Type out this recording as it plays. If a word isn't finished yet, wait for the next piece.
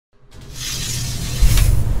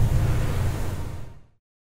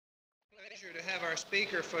Pleasure to have our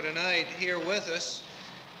speaker for tonight here with us.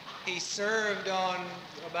 He served on,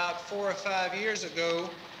 about 4 or 5 years ago,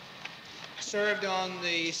 served on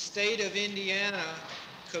the State of Indiana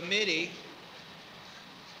Committee,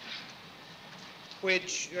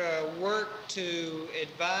 which worked to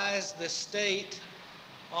advise the state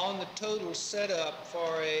on the total setup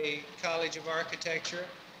for a College of Architecture,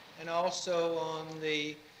 and also on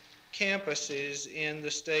the campuses in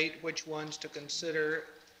the state, which ones to consider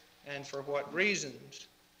and for what reasons.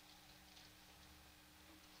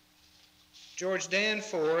 George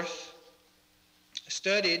Danforth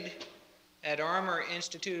studied at Armour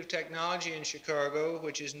Institute of Technology in Chicago,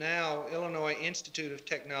 which is now Illinois Institute of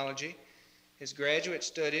Technology. His graduate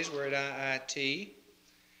studies were at IIT.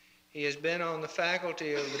 He has been on the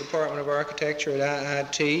faculty of the Department of Architecture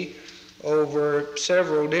at IIT over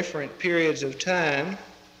several different periods of time.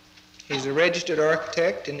 He's a registered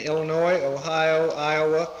architect in Illinois, Ohio,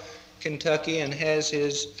 Iowa, Kentucky, and has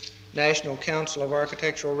his National Council of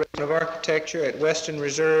Architectural Architecture at Western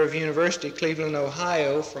Reserve University, Cleveland,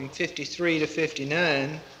 Ohio, from 53 to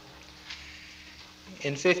 59.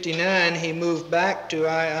 In 59, he moved back to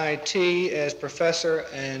IIT as professor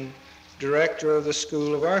and director of the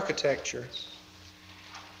School of Architecture.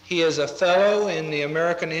 He is a fellow in the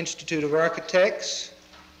American Institute of Architects.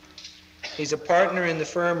 He's a partner in the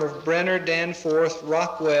firm of Brenner, Danforth,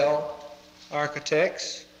 Rockwell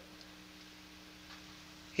Architects.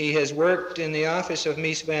 He has worked in the office of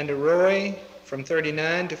Mies van der Rohe from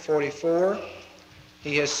 39 to 44.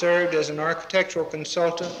 He has served as an architectural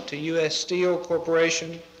consultant to U.S. Steel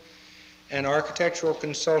Corporation and architectural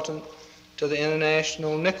consultant to the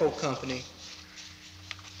International Nickel Company.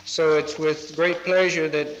 So it's with great pleasure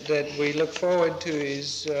that we look forward to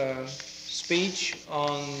his speech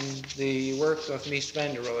on the work of Mies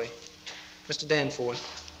van der Rohe. Mr.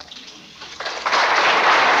 Danforth.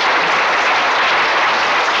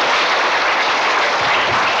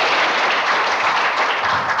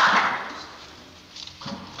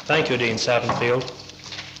 Thank you, Dean Sappenfield.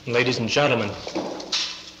 Ladies and gentlemen,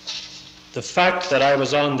 the fact that I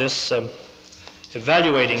was on this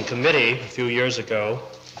evaluating committee a few years ago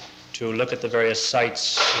to look at the various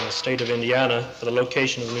sites in the state of Indiana for the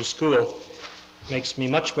location of the new school makes me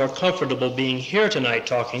much more comfortable being here tonight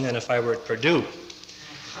talking than if I were at Purdue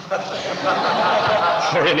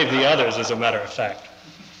or any of the others, as a matter of fact.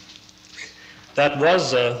 That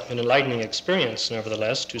was an enlightening experience,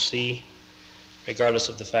 nevertheless, to see, regardless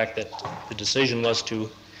of the fact that the decision was to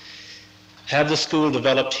have the school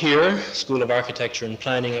developed here, School of Architecture and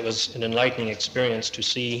Planning. It was an enlightening experience to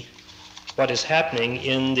see what is happening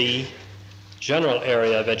in the general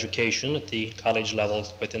area of education at the college level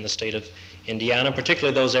within the state of Indiana,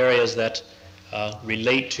 particularly those areas that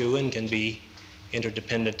relate to and can be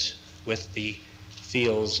interdependent with the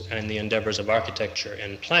fields and the endeavors of architecture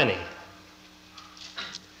and planning.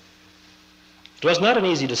 It was not an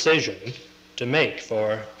easy decision to make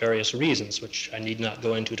for various reasons, which I need not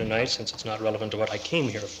go into tonight since it's not relevant to what I came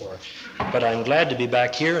here for. But I'm glad to be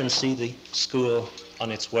back here and see the school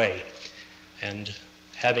on its way. And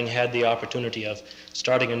having had the opportunity of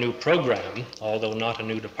starting a new program, although not a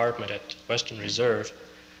new department at Western Reserve,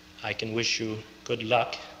 I can wish you good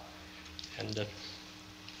luck and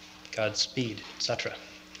Godspeed, etc.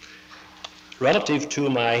 Relative to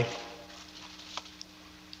my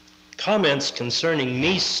comments concerning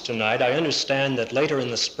Mies tonight, I understand that later in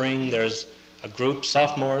the spring there's a group,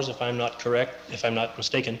 sophomores, if I'm not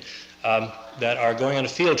mistaken, that are going on a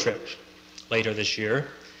field trip later this year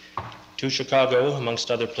to Chicago, amongst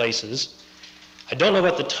other places. I don't know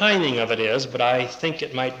what the timing of it is, but I think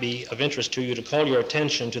it might be of interest to you to call your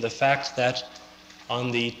attention to the fact that on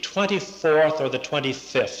the 24th or the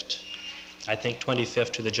 25th, I think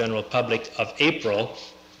 25th to the general public, of April,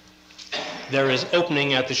 there is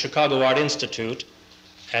opening at the Chicago Art Institute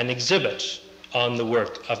an exhibit on the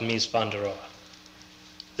work of Mies van der Rohe.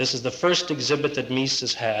 This is the first exhibit that Mies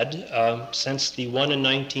has had since the one in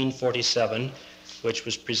 1947, which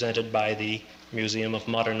was presented by the Museum of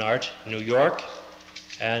Modern Art in New York,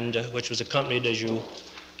 and which was accompanied, as you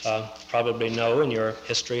probably know in your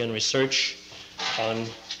history and research on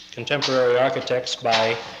contemporary architects,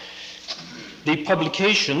 by the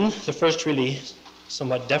publication, the first really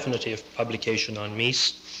somewhat definitive publication on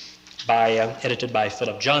Mies, edited by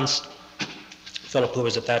Philip Johnson. Philip, who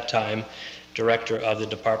was at that time director of the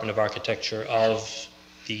Department of Architecture of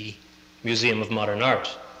the Museum of Modern Art.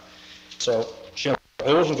 So, Jim,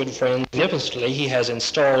 old and good friend, magnificently, he has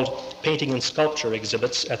installed painting and sculpture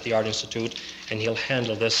exhibits at the Art Institute, and he'll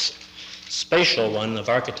handle this spatial one of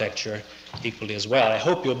architecture equally as well. I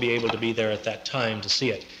hope you'll be able to be there at that time to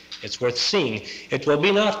see it. It's worth seeing. It will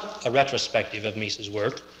be not a retrospective of Mies's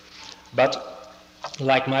work, but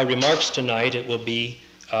like my remarks tonight, it will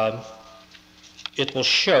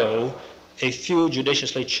show a few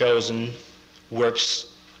judiciously chosen works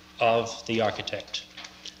of the architect.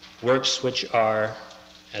 Works which are,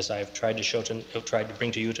 as I've tried to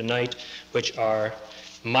bring to you tonight, which are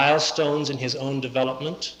milestones in his own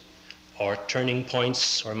development, or turning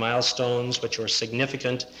points or milestones which are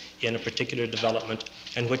significant in a particular development,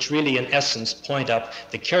 and which really in essence point up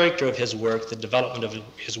the character of his work, the development of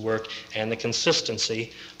his work, and the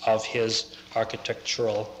consistency of his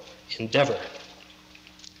architectural endeavor.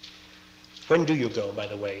 When do you go, by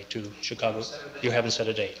the way, to Chicago? You haven't set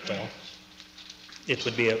a date. Well, it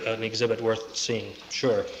would be an exhibit worth seeing,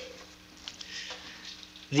 sure.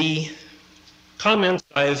 The comments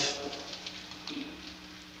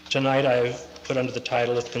tonight I've put under the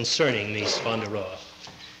title of Concerning Mies van der Rohe.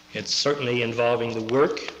 It's certainly involving the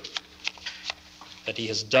work that he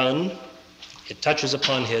has done. It touches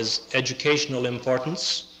upon his educational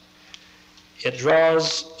importance. It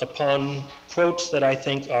draws upon quotes that I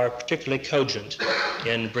think are particularly cogent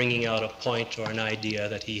in bringing out a point or an idea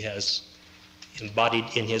that he has embodied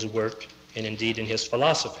in his work and indeed in his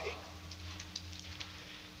philosophy.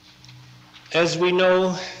 As we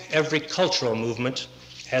know, every cultural movement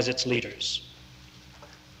has its leaders.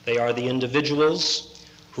 They are the individuals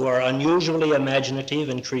who are unusually imaginative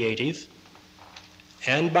and creative,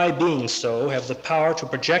 and by being so have the power to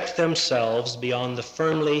project themselves beyond the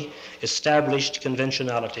firmly established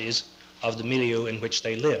conventionalities of the milieu in which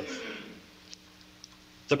they live.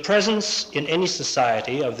 The presence in any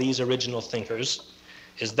society of these original thinkers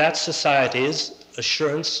is that society's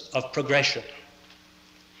assurance of progression.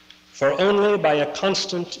 For only by a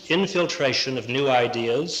constant infiltration of new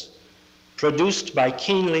ideas, produced by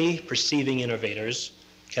keenly perceiving innovators,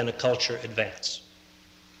 can a culture advance.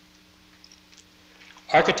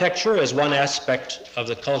 Architecture, as one aspect of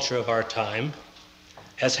the culture of our time,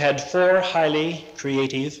 has had 4 highly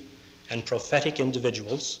creative and prophetic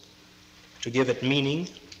individuals to give it meaning,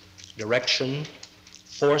 direction,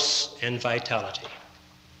 force, and vitality.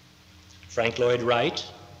 Frank Lloyd Wright,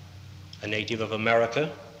 a native of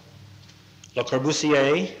America; Le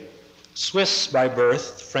Corbusier, Swiss by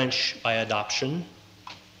birth, French by adoption;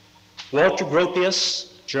 Walter Gropius,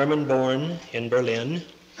 German-born in Berlin;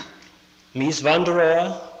 Mies van der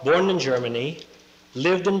Rohe, born in Germany,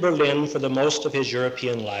 lived in Berlin for the most of his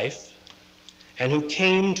European life, and who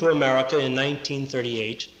came to America in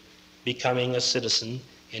 1938, becoming a citizen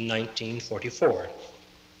in 1944.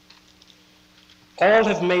 All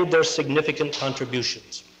have made their significant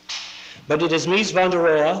contributions, but it is Mies van der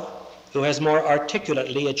Rohe who has more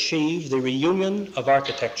articulately achieved the reunion of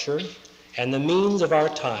architecture and the means of our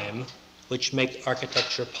time which make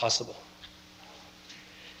architecture possible.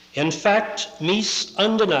 In fact, Mies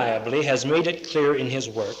undeniably has made it clear in his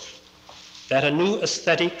work that a new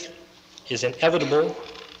aesthetic is inevitable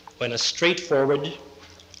when a straightforward,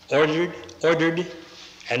 ordered,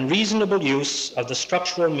 and reasonable use of the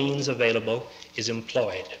structural means available is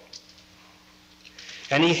employed.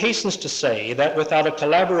 And he hastens to say that without a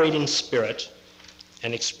collaborating spirit,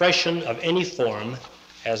 an expression of any form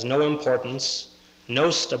has no importance,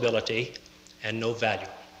 no stability, and no value.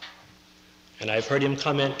 And I've heard him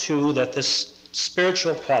comment too that this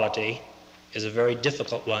spiritual quality is a very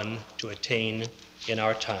difficult one to attain in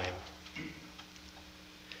our time.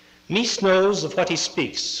 Mies knows of what he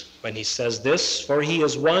speaks when he says this, for he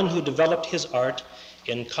is one who developed his art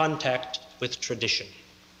in contact with tradition.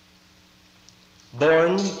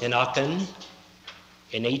 Born in Aachen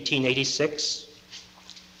in 1886,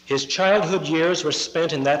 his childhood years were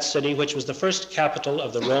spent in that city which was the first capital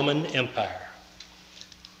of the Roman Empire,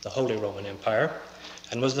 the Holy Roman Empire,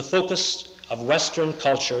 and was the focus of Western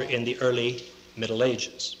culture in the early Middle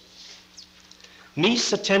Ages.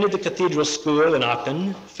 Mies attended the cathedral school in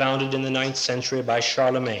Aachen, founded in the 9th century by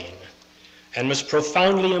Charlemagne, and was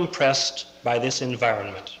profoundly impressed by this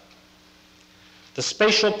environment. The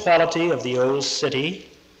spatial quality of the old city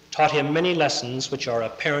taught him many lessons which are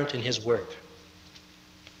apparent in his work.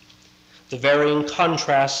 The varying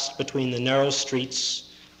contrasts between the narrow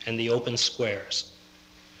streets and the open squares,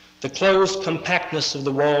 the closed compactness of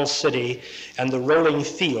the walled city and the rolling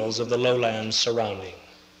fields of the lowlands surrounding.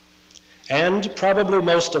 And probably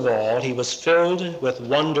most of all, he was filled with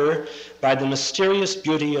wonder by the mysterious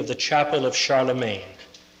beauty of the chapel of Charlemagne,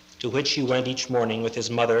 to which he went each morning with his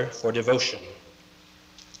mother for devotion.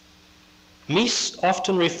 Mies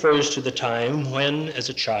often refers to the time when, as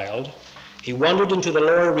a child, he wandered into the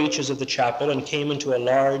lower reaches of the chapel and came into a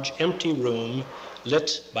large, empty room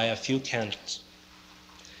lit by a few candles.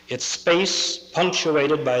 its space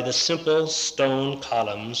punctuated by the simple stone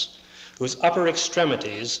columns whose upper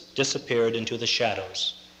extremities disappeared into the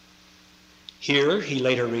shadows. Here, he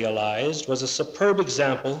later realized, was a superb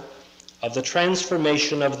example of the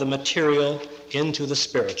transformation of the material into the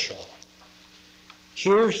spiritual.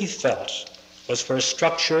 Here, he felt, was where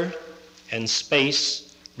structure and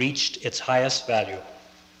space reached its highest value.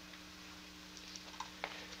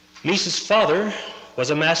 Mies's father was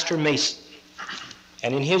a master mason,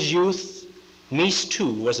 and in his youth, Mies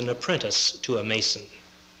too was an apprentice to a mason.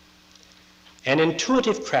 An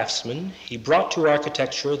intuitive craftsman, he brought to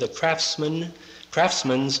architecture the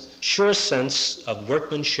craftsman's sure sense of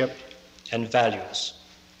workmanship and values.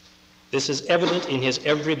 This is evident in his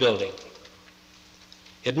every building.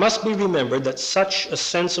 It must be remembered that such a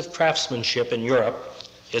sense of craftsmanship in Europe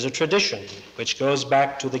is a tradition which goes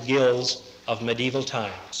back to the guilds of medieval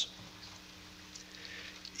times.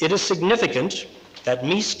 It is significant that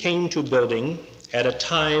Mies came to building at a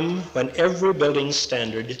time when every building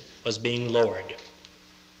standard was being lowered.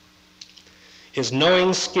 His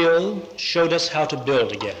knowing skill showed us how to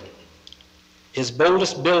build again. His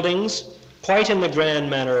boldest buildings, quite in the grand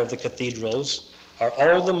manner of the cathedrals, are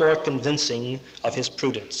all the more convincing of his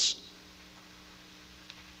prudence.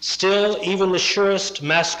 Still, even the surest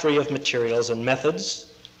mastery of materials and methods,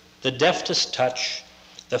 the deftest touch,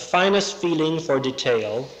 the finest feeling for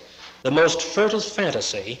detail, the most fertile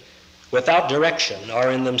fantasy, without direction,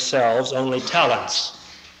 are in themselves only talents,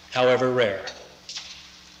 however rare.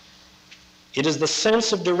 It is the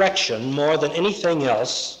sense of direction more than anything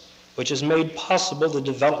else which has made possible the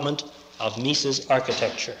development of Mies's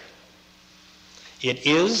architecture. It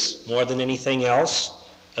is, more than anything else,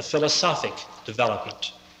 a philosophic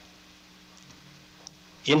development.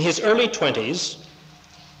 In his early 20s,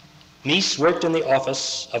 Mies worked in the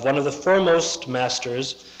office of one of the foremost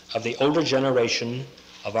masters of the older generation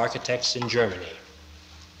of architects in Germany,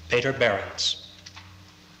 Peter Behrens.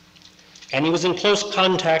 And he was in close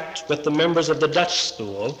contact with the members of the Dutch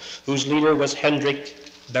school, whose leader was Hendrik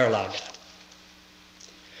Berlage.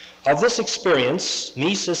 Of this experience,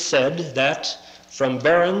 Mies has said that from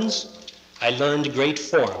Behrens, I learned great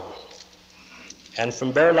form, and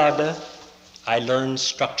from Berlage, I learned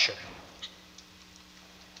structure.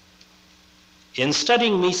 In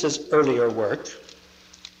studying Mies's earlier work,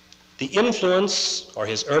 the influence, or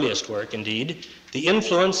his earliest work indeed, the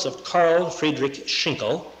influence of Carl Friedrich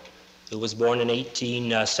Schinkel, who was born in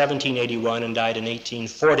 1781 and died in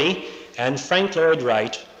 1840, and Frank Lloyd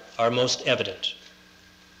Wright are most evident.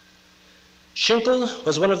 Schinkel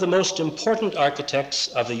was one of the most important architects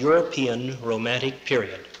of the European Romantic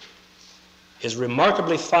period. His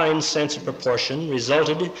remarkably fine sense of proportion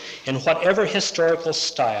resulted in whatever historical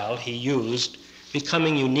style he used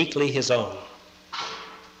becoming uniquely his own.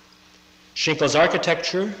 Schinkel's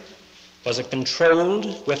architecture was a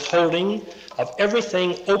controlled withholding of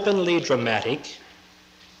everything openly dramatic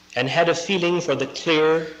and had a feeling for the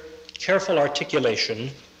clear, careful articulation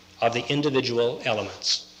of the individual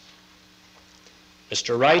elements.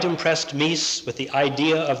 Mr. Wright impressed Mies with the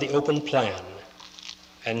idea of the open plan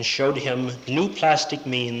and showed him new plastic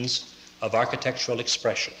means of architectural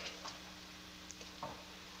expression.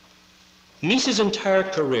 Mies's entire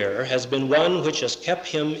career has been one which has kept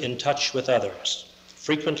him in touch with others,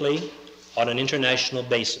 frequently on an international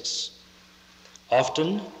basis.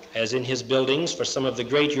 Often, as in his buildings for some of the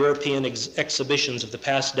great European exhibitions of the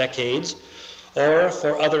past decades, or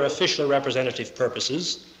for other official representative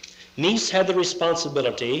purposes, Mies had the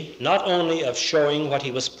responsibility not only of showing what he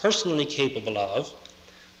was personally capable of,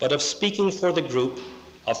 but of speaking for the group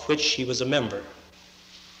of which he was a member.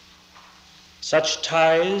 Such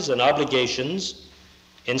ties and obligations,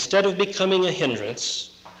 instead of becoming a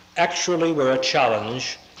hindrance, actually were a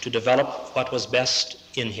challenge to develop what was best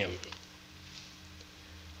in him.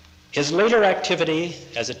 His later activity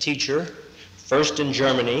as a teacher, first in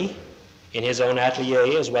Germany, in his own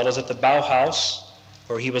atelier, as well as at the Bauhaus,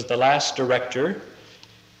 where he was the last director,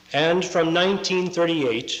 and from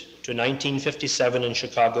 1938 to 1957 in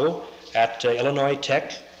Chicago at Illinois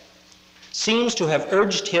Tech, seems to have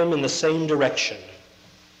urged him in the same direction.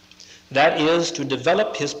 That is, to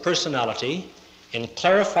develop his personality in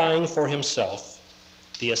clarifying for himself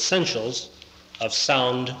the essentials of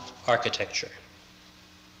sound architecture.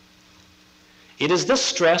 It is this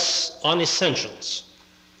stress on essentials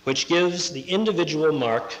which gives the individual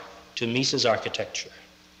mark to Mies's architecture,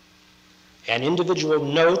 an individual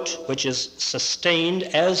note which is sustained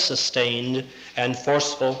and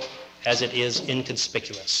forceful as it is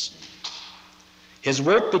inconspicuous. His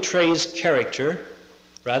work betrays character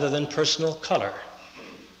rather than personal color.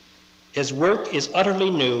 His work is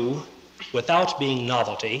utterly new without being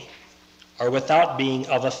novelty, or without being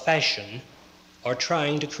of a fashion, or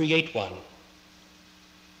trying to create one.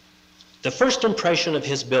 The first impression of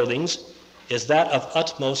his buildings is that of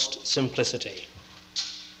utmost simplicity.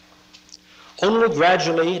 Only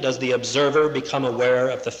gradually does the observer become aware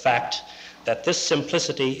of the fact that this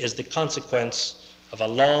simplicity is the consequence of a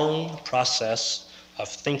long process of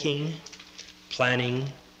thinking, planning,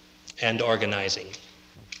 and organizing,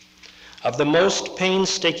 of the most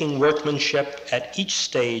painstaking workmanship at each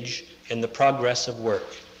stage in the progress of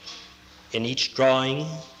work, in each drawing,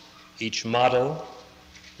 each model,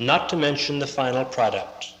 not to mention the final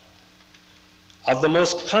product, of the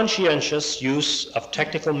most conscientious use of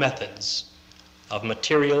technical methods, of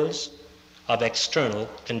materials, of external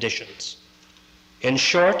conditions. In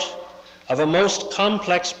short, of a most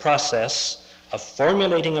complex process of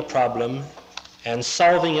formulating a problem and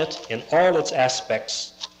solving it in all its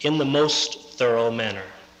aspects in the most thorough manner.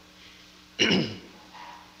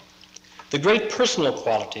 The great personal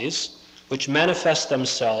qualities which manifest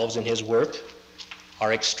themselves in his work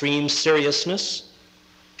are extreme seriousness,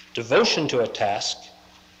 devotion to a task,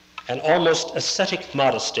 an almost ascetic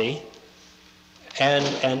modesty, and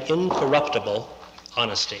an incorruptible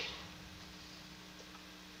honesty.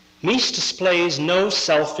 Mies displays no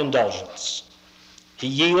self-indulgence. He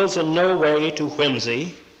yields in no way to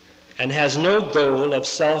whimsy and has no goal of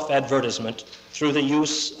self-advertisement through the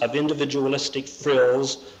use of individualistic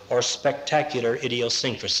frills or spectacular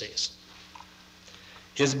idiosyncrasies.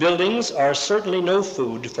 His buildings are certainly no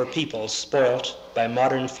food for people spoilt by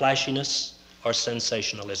modern flashiness or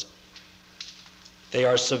sensationalism. They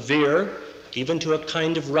are severe even to a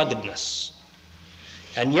kind of ruggedness,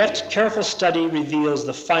 and yet careful study reveals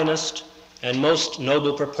the finest and most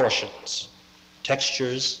noble proportions,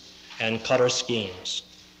 textures, and color schemes.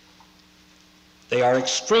 They are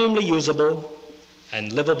extremely usable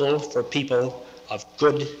and livable for people of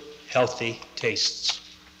good, healthy tastes.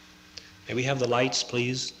 May we have the lights,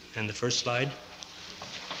 please, and the first slide.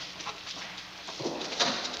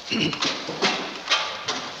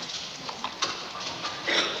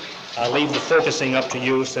 I'll leave the focusing up to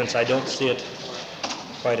you since I don't see it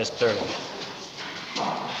quite as clearly.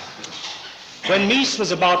 When Mies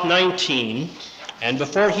was about 19, and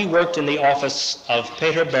before he worked in the office of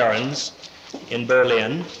Peter Behrens in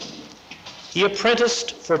Berlin, he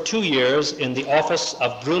apprenticed for 2 years in the office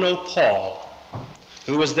of Bruno Paul,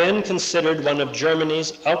 who was then considered one of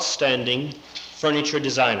Germany's outstanding furniture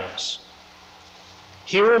designers.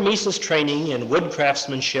 Here, Mies's training in wood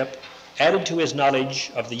craftsmanship added to his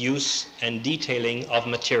knowledge of the use and detailing of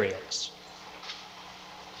materials.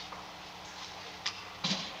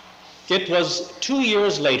 It was 2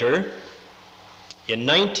 years later, in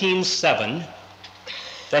 1907,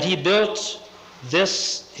 that he built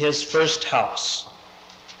this, his first house,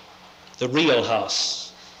 the real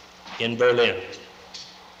house in Berlin.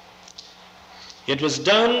 It was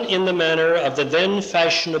done in the manner of the then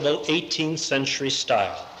fashionable 18th century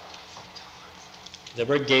style. There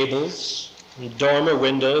were gables, and dormer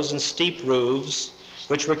windows, and steep roofs,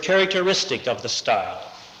 which were characteristic of the style.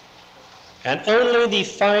 And only the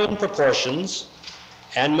fine proportions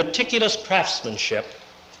and meticulous craftsmanship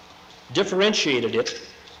differentiated it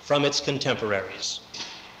from its contemporaries.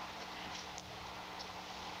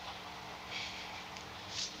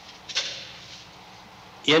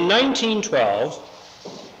 In 1912,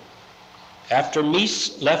 after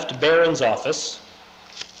Mies left Behrens' office,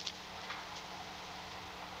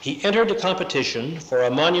 he entered a competition for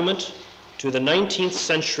a monument to the 19th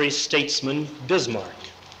century statesman Bismarck,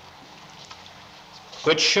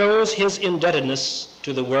 which shows his indebtedness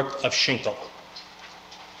to the work of Schinkel.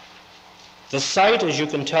 The site, as you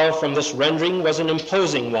can tell from this rendering, was an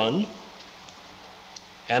imposing one,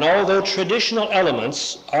 and although traditional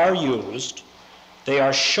elements are used, they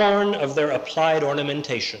are shorn of their applied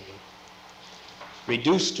ornamentation,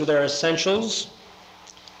 reduced to their essentials,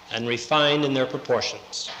 and refined in their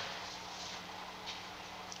proportions.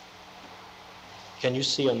 Can you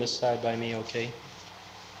see on this side by me okay?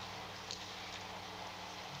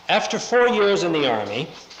 After 4 years in the Army,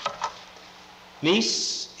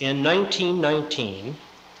 Mies, in 1919,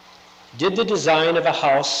 did the design of a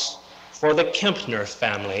house for the Kempner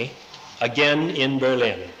family, again in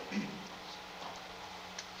Berlin.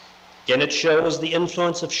 Again, it shows the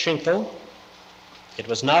influence of Schinkel. It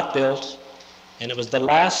was not built, and it was the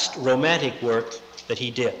last romantic work that he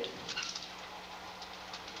did.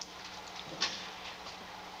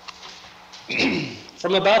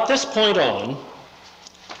 From about this point on,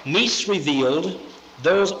 Mies revealed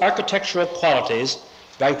those architectural qualities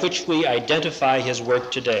by which we identify his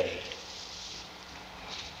work today.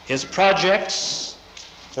 His projects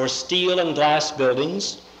for steel and glass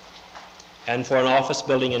buildings and for an office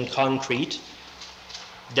building in concrete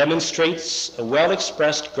demonstrates a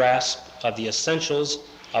well-expressed grasp of the essentials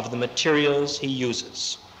of the materials he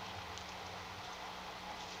uses.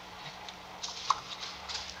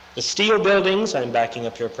 The steel buildings, I'm backing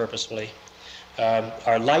up here purposefully,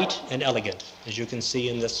 are light and elegant, as you can see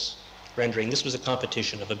in this rendering. This was a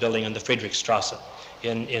competition of a building on the Friedrichstrasse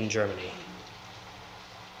in Germany.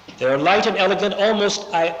 They are light and elegant,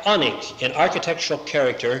 almost ionic in architectural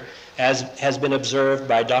character, as has been observed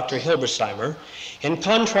by Dr. Hilbersheimer, in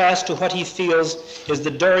contrast to what he feels is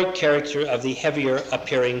the Doric character of the heavier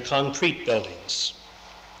appearing concrete buildings.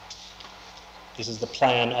 This is the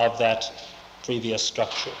plan of that previous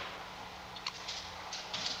structure.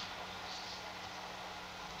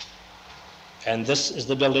 And this is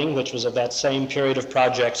the building which was of that same period of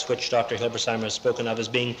projects which Dr. Hilbersheimer has spoken of as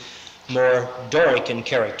being more Doric in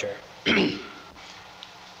character.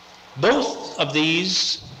 Both of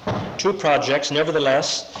these two projects,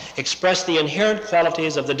 nevertheless, express the inherent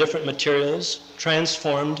qualities of the different materials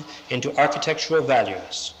transformed into architectural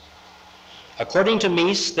values. According to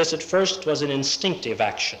Mies, this at first was an instinctive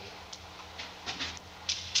action.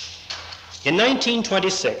 In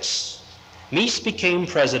 1926, Mies became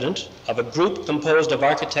president of a group composed of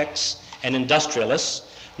architects and industrialists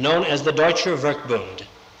known as the Deutscher Werkbund,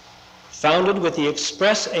 founded with the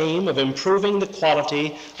express aim of improving the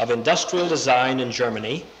quality of industrial design in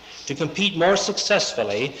Germany to compete more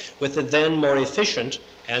successfully with the then more efficient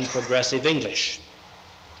and progressive English.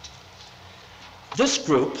 This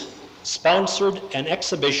group sponsored an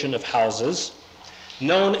exhibition of houses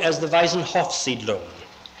known as the Waisenhofsiedlung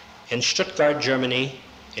in Stuttgart, Germany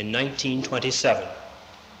in 1927.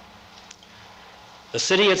 The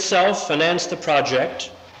city itself financed the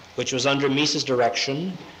project, which was under Mies's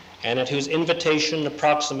direction, and at whose invitation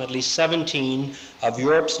approximately 17 of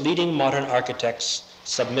Europe's leading modern architects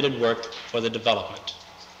submitted work for the development.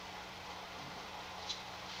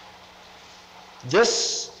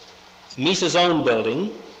 This, Mies's own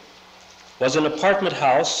building, was an apartment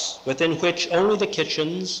house within which only the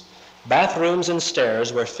kitchens, bathrooms, and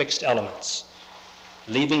stairs were fixed elements,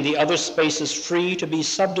 leaving the other spaces free to be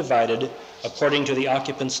subdivided according to the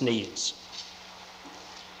occupants' needs.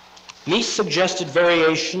 Mies suggested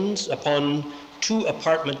variations upon two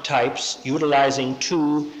apartment types utilizing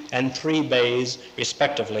 2 and 3 bays,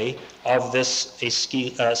 respectively, of this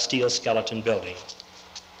steel skeleton building.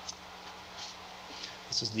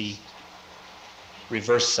 This is the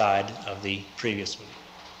reverse side of the previous one.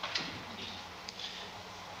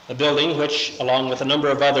 A building which, along with a number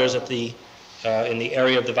of others in the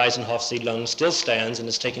area of the Waisenhofsiedlung, still stands and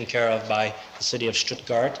is taken care of by the city of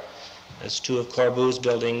Stuttgart. There's 2 of Corbu's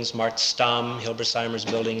buildings, Mart Stam, Hilbersheimer's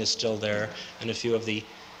building is still there, and a few of the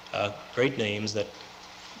great names that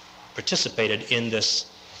participated in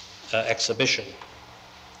this exhibition.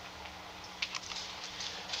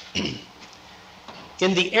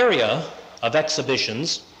 In the area of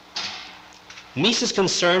exhibitions, Mies's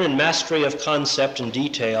concern and mastery of concept and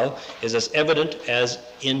detail is as evident as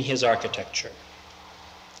in his architecture.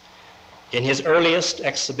 In his earliest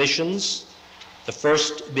exhibitions, the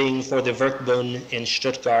first being for the Werkbund in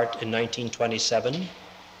Stuttgart in 1927,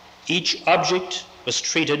 each object was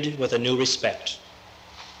treated with a new respect.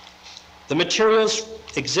 The materials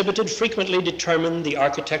exhibited frequently determined the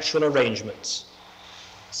architectural arrangements,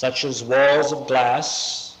 such as walls of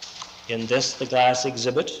glass, in this the glass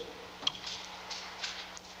exhibit,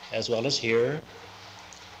 as well as here,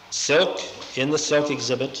 silk in the silk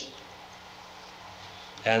exhibit,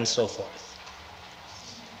 and so forth.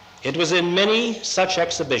 It was in many such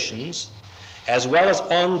exhibitions, as well as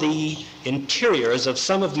on the interiors of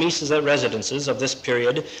some of Mies's residences of this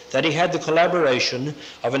period, that he had the collaboration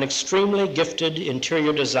of an extremely gifted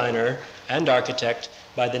interior designer and architect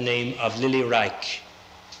by the name of Lily Reich.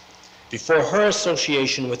 Before her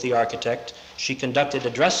association with the architect, she conducted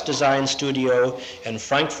a dress design studio in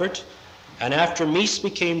Frankfurt, and after Mies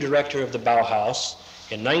became director of the Bauhaus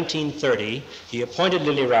in 1930, he appointed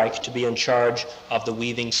Lily Reich to be in charge of the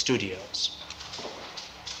weaving studios.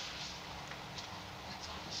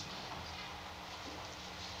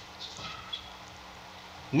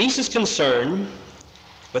 Mies's concern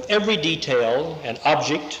with every detail and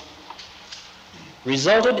object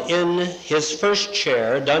resulted in his first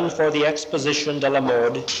chair done for the Exposition de la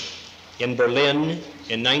Mode in Berlin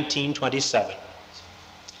in 1927.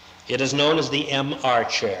 It is known as the MR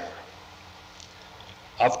chair.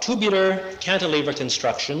 Of tubular cantilever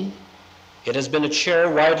construction, it has been a chair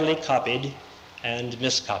widely copied and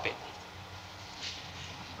miscopied.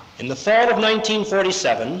 In the fall of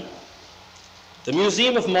 1947, the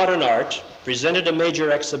Museum of Modern Art presented a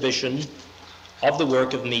major exhibition of the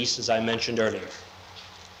work of Mies, as I mentioned earlier,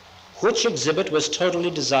 which exhibit was totally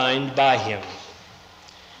designed by him.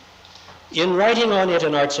 In writing on it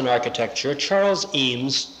in Arts and Architecture, Charles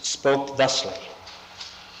Eames spoke thusly,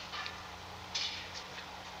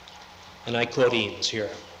 and I quote Eames here: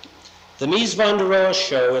 "The Mies van der Rohe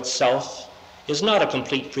show itself is not a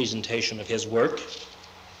complete presentation of his work,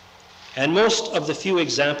 and most of the few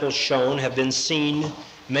examples shown have been seen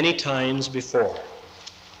many times before.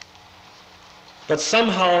 But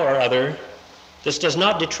somehow or other, this does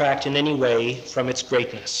not detract in any way from its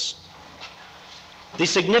greatness. The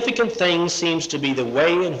significant thing seems to be the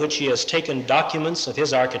way in which he has taken documents of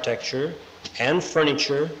his architecture and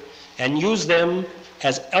furniture and used them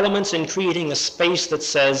as elements in creating a space that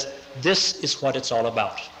says, this is what it's all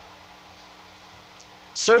about.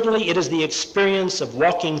 Certainly it is the experience of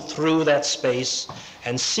walking through that space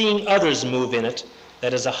and seeing others move in it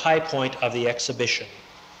that is a high point of the exhibition."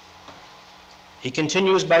 He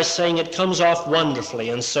continues by saying it comes off wonderfully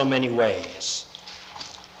in so many ways.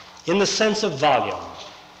 In the sense of volume,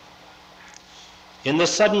 in the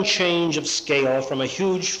sudden change of scale from a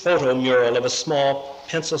huge photo mural of a small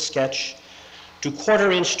pencil sketch to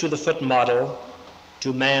quarter-inch to the foot model,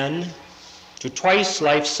 to man, to twice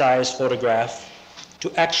life-size photograph,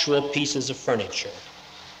 to actual pieces of furniture.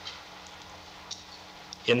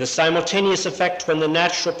 In the simultaneous effect when the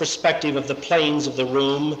natural perspective of the planes of the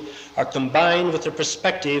room are combined with the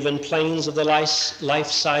perspective and planes of the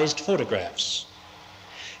life-sized photographs,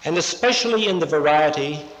 and especially in the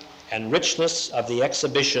variety and richness of the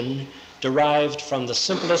exhibition derived from the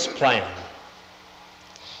simplest plan.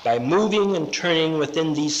 By moving and turning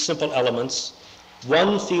within these simple elements,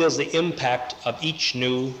 one feels the impact of each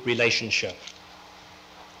new relationship.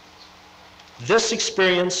 This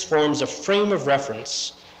experience forms a frame of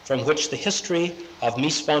reference from which the history of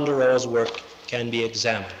Mies van der Rohe's work can be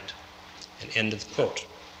examined. An end of the quote.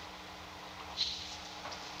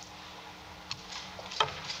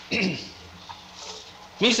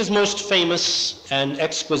 Mies's most famous and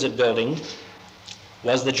exquisite building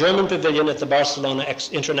was the German pavilion at the Barcelona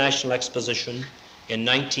International Exposition in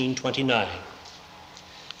 1929.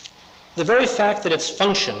 The very fact that its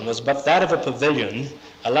function was but that of a pavilion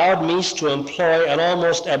allowed Mies to employ an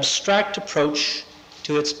almost abstract approach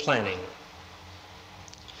to its planning.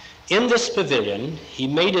 In this pavilion, he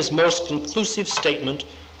made his most conclusive statement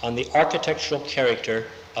on the architectural character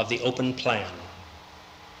of the open plan.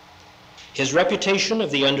 His reputation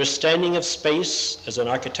of the understanding of space as an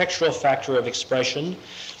architectural factor of expression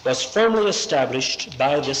was firmly established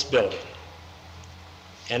by this building.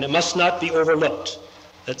 And it must not be overlooked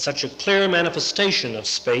that such a clear manifestation of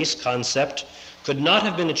space concept could not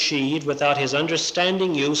have been achieved without his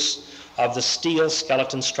understanding use of the steel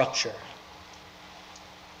skeleton structure.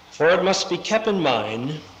 For it must be kept in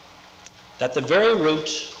mind that the very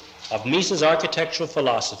root of Mies's architectural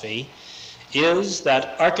philosophy is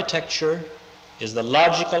that architecture is the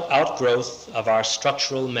logical outgrowth of our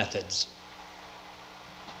structural methods.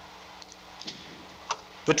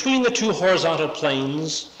 Between the two horizontal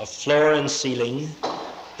planes of floor and ceiling,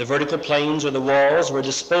 the vertical planes or the walls were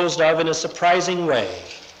disposed of in a surprising way.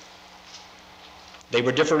 They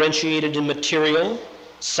were differentiated in material,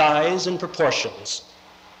 size, and proportions.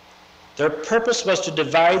 Their purpose was to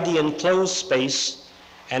divide the enclosed space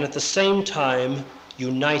and at the same time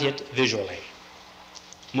unite it visually.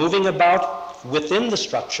 Moving about within the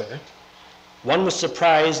structure, one was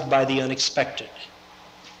surprised by the unexpected.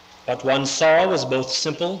 What one saw was both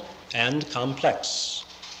simple and complex.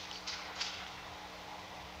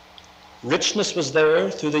 Richness was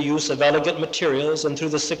there through the use of elegant materials and through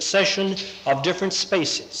the succession of different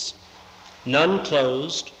spaces, none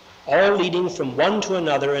closed, all leading from one to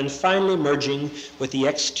another and finally merging with the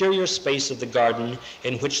exterior space of the garden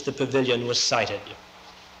in which the pavilion was sited.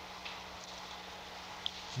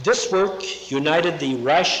 This work united the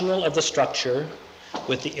rational of the structure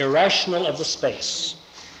with the irrational of the space,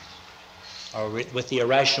 or with the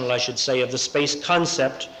irrational, I should say, of the space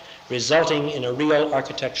concept, resulting in a real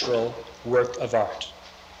architectural work of art.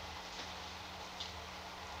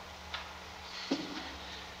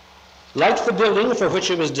 Like the building for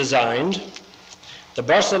which it was designed, the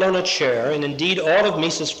Barcelona chair, and indeed all of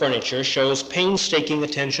Mies's furniture, shows painstaking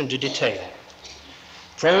attention to detail.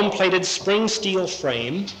 Chrome-plated spring steel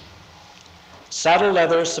frame, saddle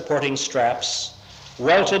leather supporting straps,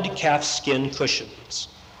 welted calfskin cushions.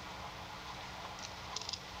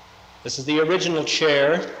 This is the original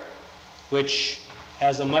chair, which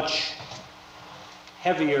has a much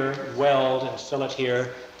heavier weld and fillet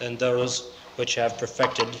here than those which have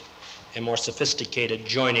perfected a more sophisticated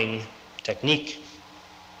joining technique.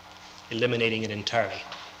 eliminating it entirely.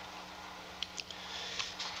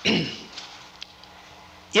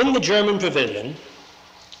 In the German pavilion,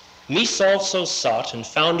 Mies also sought and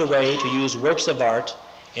found a way to use works of art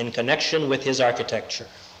in connection with his architecture.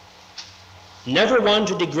 Never one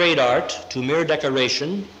to degrade art to mere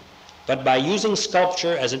decoration, but by using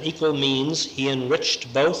sculpture as an equal means, he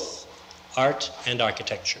enriched both art and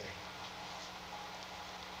architecture.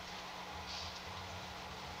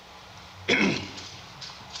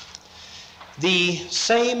 The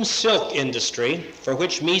same silk industry, for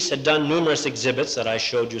which Mies had done numerous exhibits that I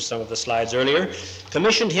showed you some of the slides earlier,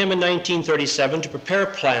 commissioned him in 1937 to prepare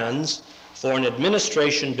plans for an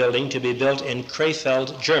administration building to be built in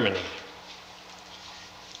Krefeld, Germany.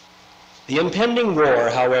 The impending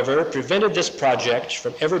war, however, prevented this project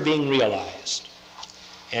from ever being realized.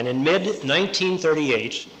 And in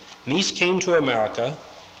mid-1938, Mies came to America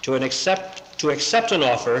to accept an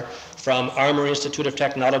offer from Armour Institute of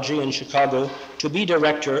Technology in Chicago to be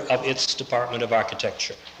director of its Department of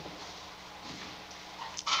Architecture.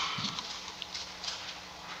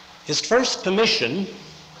 His first commission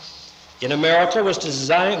in America was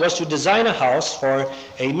to design a house for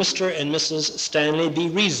a Mr. and Mrs. Stanley B.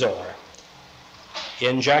 Resor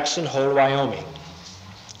in Jackson Hole, Wyoming.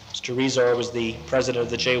 Mr. Resor was the president of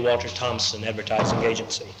the J. Walter Thompson Advertising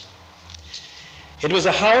Agency. It was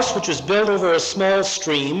a house which was built over a small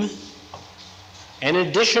stream, and in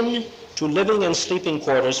addition to living and sleeping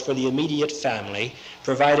quarters for the immediate family,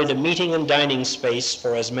 provided a meeting and dining space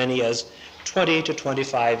for as many as 20 to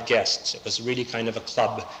 25 guests. It was really kind of a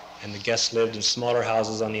club, and the guests lived in smaller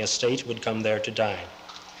houses on the estate, would come there to dine.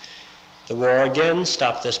 The war again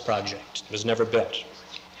stopped this project. It was never built.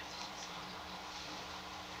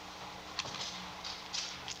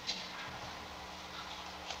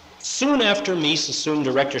 Soon after Mies assumed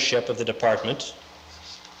directorship of the department,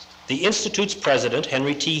 the Institute's president,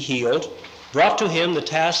 Henry T. Heald, brought to him the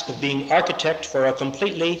task of being architect for a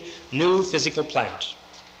completely new physical plant.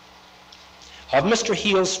 Of Mr.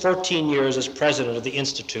 Heald's 14 years as president of the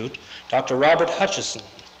Institute, Dr. Robert Hutchins,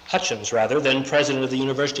 then president of the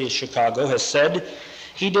University of Chicago, has said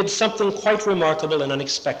he did something quite remarkable and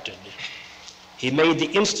unexpected. He made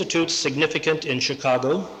the Institute significant in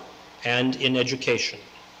Chicago and in education.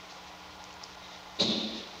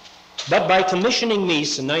 But by commissioning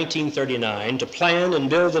Mies in 1939 to plan and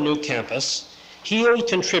build the new campus, Heald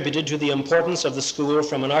contributed to the importance of the school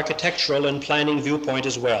from an architectural and planning viewpoint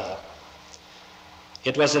as well.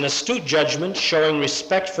 It was an astute judgment showing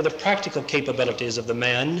respect for the practical capabilities of the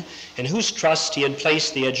man in whose trust he had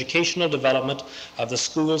placed the educational development of the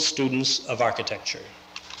school's students of architecture.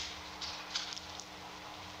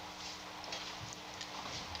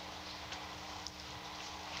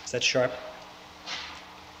 Is that sharp?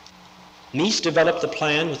 Mies developed the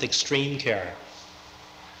plan with extreme care.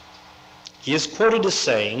 He is quoted as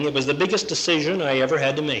saying, "It was the biggest decision I ever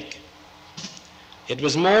had to make. It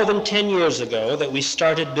was more than 10 years ago that we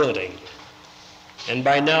started building, and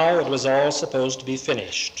by now it was all supposed to be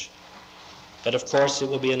finished. But of course it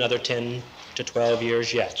will be another 10 to 12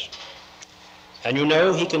 years yet. And you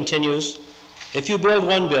know," he continues, "if you build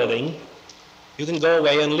one building, you can go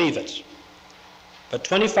away and leave it. But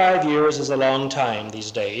 25 years is a long time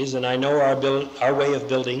these days, and I know our way of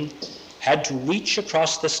building had to reach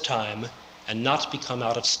across this time and not become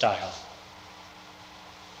out of style."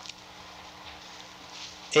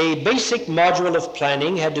 A basic module of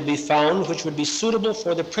planning had to be found which would be suitable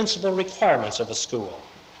for the principal requirements of a school,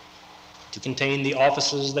 to contain the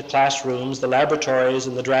offices, the classrooms, the laboratories,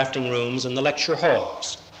 and the drafting rooms, and the lecture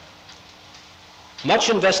halls. Much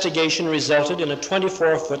investigation resulted in a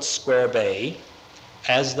 24-foot square bay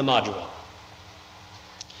as the module.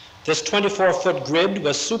 This 24-foot grid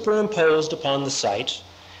was superimposed upon the site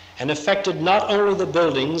and affected not only the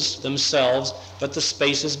buildings themselves, but the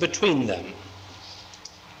spaces between them.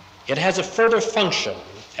 It has a further function,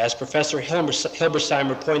 as Professor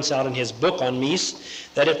Hilbersheimer points out in his book on Mies,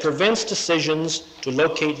 that it prevents decisions to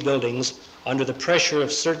locate buildings under the pressure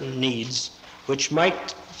of certain needs, which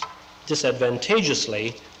might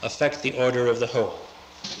disadvantageously affect the order of the whole.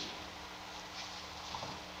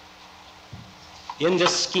 In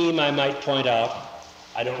this scheme, I might point out,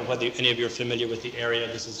 I don't know whether any of you are familiar with the area.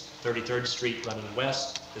 This is 33rd Street running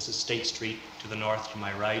west. This is State Street to the north, to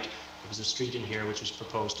my right. There was a street in here which was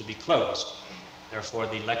proposed to be closed. Therefore,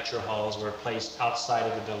 the lecture halls were placed outside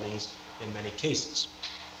of the buildings in many cases.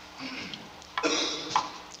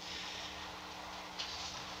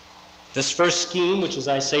 This first scheme, which, as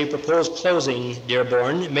I say, proposed closing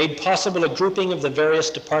Dearborn, made possible a grouping of the various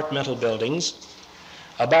departmental buildings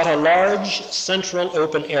about a large central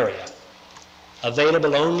open area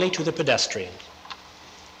available only to the pedestrian.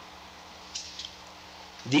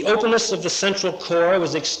 The openness of the central core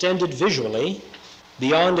was extended visually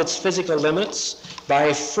beyond its physical limits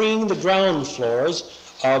by freeing the ground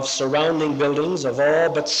floors of surrounding buildings of all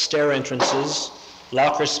but stair entrances,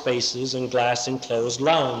 locker spaces, and glass-enclosed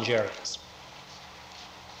lounge areas.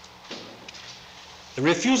 The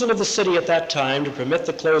refusal of the city at that time to permit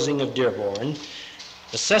the closing of Dearborn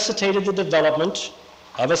necessitated the development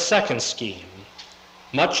of a second scheme,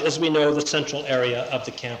 much as we know the central area of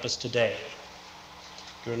the campus today.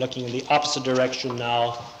 You're looking in the opposite direction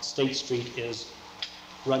now. State Street is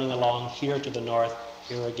running along here to the north.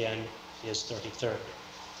 Here again is 33rd.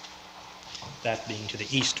 That being to the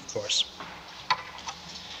east, of course.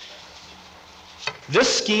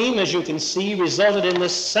 This scheme, as you can see, resulted in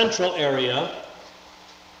this central area,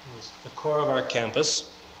 the core of our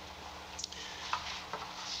campus,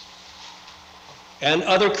 and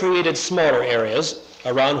other created smaller areas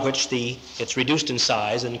around which it's reduced in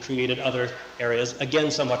size, and created other areas, again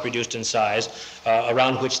somewhat reduced in size,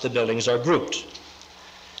 around which the buildings are grouped.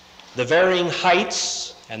 The varying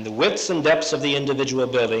heights and the widths and depths of the individual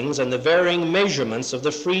buildings and the varying measurements of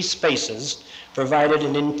the free spaces provided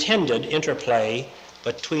an intended interplay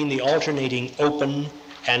between the alternating open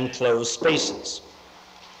and closed spaces.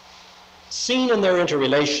 Seen in their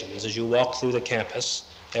interrelations as you walk through the campus,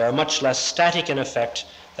 they are much less static in effect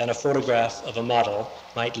than a photograph of a model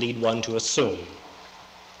might lead one to assume.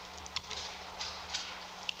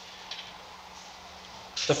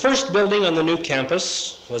 The first building on the new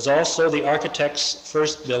campus was also the architect's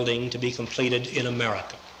first building to be completed in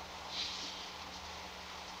America.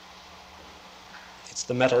 It's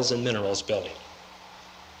the Metals and Minerals Building.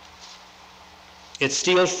 Its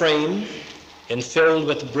steel frame, infilled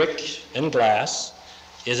with brick and glass,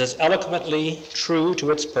 is as eloquently true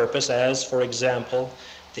to its purpose as, for example,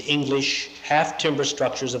 the English half-timber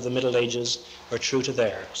structures of the Middle Ages were true to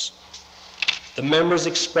theirs. The members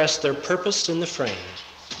express their purpose in the frame.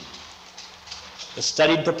 The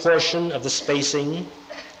studied proportion of the spacing,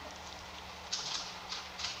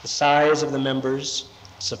 the size of the members,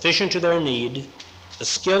 sufficient to their need, the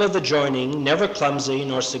skill of the joining, never clumsy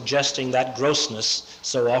nor suggesting that grossness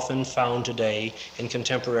so often found today in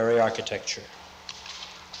contemporary architecture.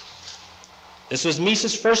 This was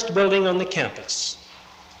Mies's first building on the campus.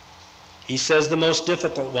 He says the most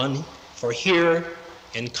difficult one, for here,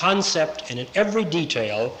 in concept and in every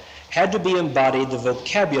detail, had to be embodied the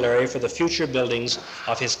vocabulary for the future buildings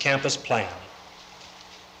of his campus plan.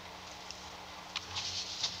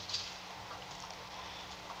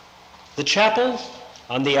 The chapel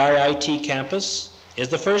on the IIT campus is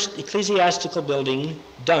the first ecclesiastical building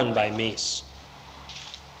done by Mies.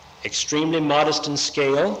 Extremely modest in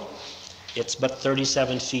scale, it's but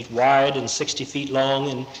 37 feet wide and 60 feet long,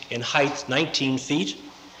 and in height 19 feet.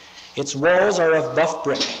 Its walls are of buff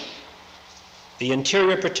brick. The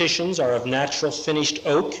interior partitions are of natural finished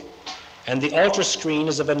oak, and the altar screen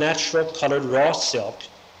is of a natural colored raw silk,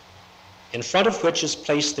 in front of which is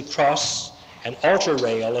placed the cross and altar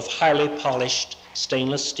rail of highly polished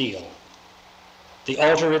stainless steel. The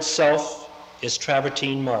altar itself is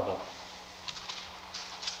travertine marble.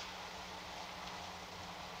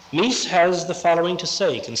 Mies has the following to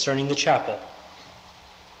say concerning the chapel.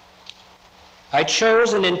 I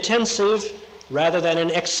chose an intensive rather than an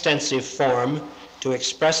extensive form to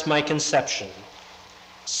express my conception,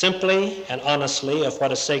 simply and honestly, of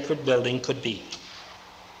what a sacred building could be.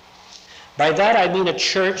 By that I mean a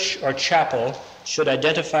church or chapel should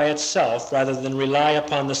identify itself rather than rely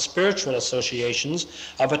upon the spiritual associations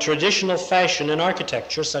of a traditional fashion in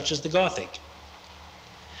architecture such as the Gothic.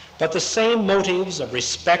 But the same motives of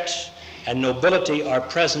respect and nobility are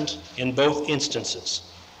present in both instances.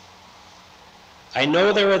 I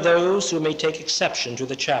know there are those who may take exception to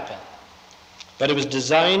the chapel, but it was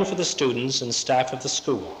designed for the students and staff of the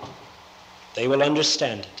school. They will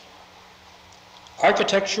understand it.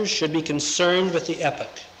 Architecture should be concerned with the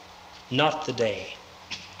epoch, not the day.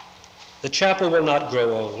 The chapel will not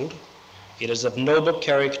grow old. It is of noble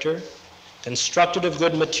character, constructed of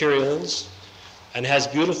good materials, and has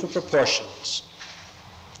beautiful proportions.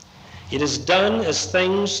 It is done as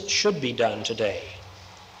things should be done today,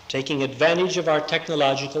 taking advantage of our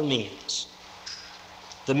technological means.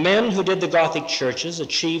 The men who did the Gothic churches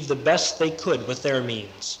achieved the best they could with their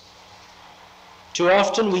means. Too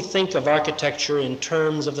often we think of architecture in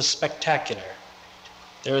terms of the spectacular.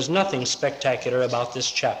 There is nothing spectacular about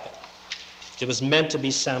this chapel. It was meant to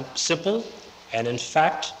be simple, and in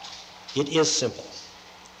fact, it is simple.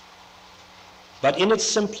 But in its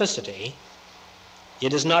simplicity,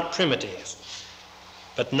 it is not primitive,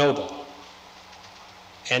 but noble.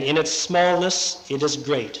 And in its smallness, it is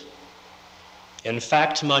great. In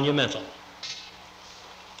fact, monumental.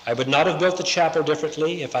 I would not have built the chapel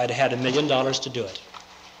differently if I'd had $1 million to do it.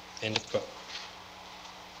 End of quote.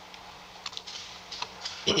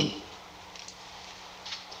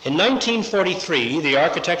 In 1943, the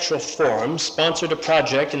Architectural Forum sponsored a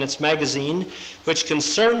project in its magazine which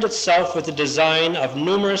concerned itself with the design of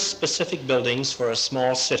numerous specific buildings for a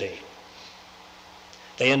small city.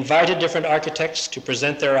 They invited different architects to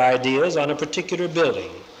present their ideas on a particular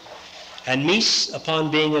building, and Mies,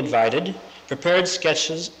 upon being invited, prepared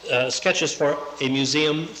sketches for a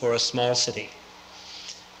museum for a small city.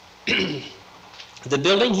 The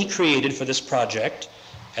building he created for this project,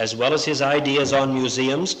 as well as his ideas on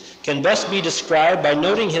museums, can best be described by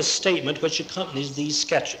noting his statement which accompanies these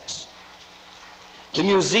sketches. The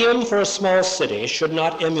museum for a small city should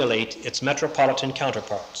not emulate its metropolitan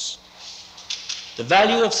counterparts. The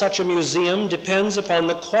value of such a museum depends upon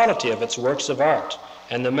the quality of its works of art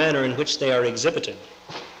and the manner in which they are exhibited.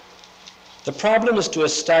 The problem is to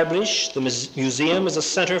establish the museum as a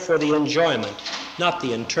center for the enjoyment, not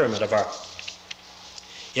the interment of art.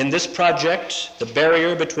 In this project, the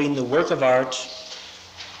barrier between the work of art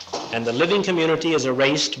and the living community is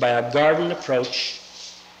erased by a garden approach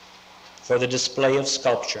for the display of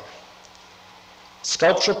sculpture.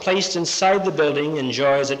 Sculpture placed inside the building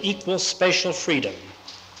enjoys an equal spatial freedom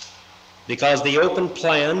because the open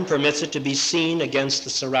plan permits it to be seen against the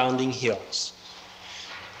surrounding hills.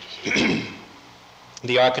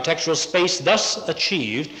 The architectural space thus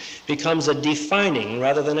achieved becomes a defining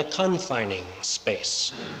rather than a confining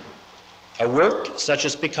space. A work such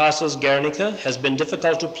as Picasso's Guernica has been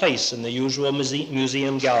difficult to place in the usual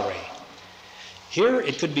museum gallery. Here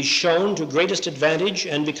it could be shown to greatest advantage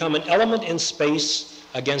and become an element in space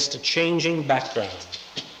against a changing background.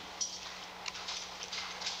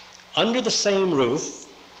 Under the same roof,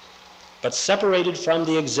 but separated from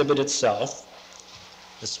the exhibit itself,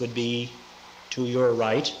 this would be to your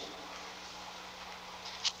right,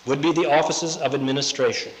 would be the offices of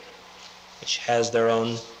administration, which has their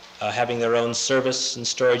own, having their own service and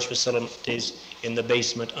storage facilities in the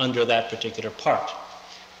basement under that particular part.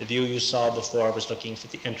 The view you saw before was looking for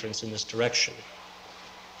the entrance in this direction.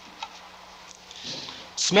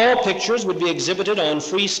 Small pictures would be exhibited on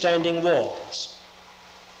freestanding walls.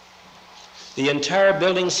 The entire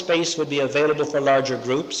building space would be available for larger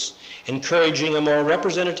groups, encouraging a more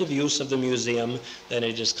representative use of the museum than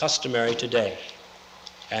it is customary today,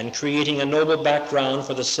 and creating a noble background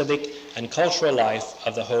for the civic and cultural life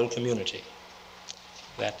of the whole community.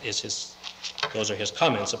 Those are his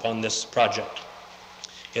comments upon this project.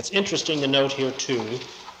 It's interesting to note here, too,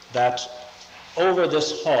 that over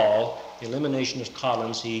this hall, the elimination of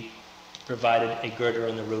columns, he provided a girder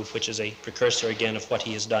on the roof, which is a precursor, again, of what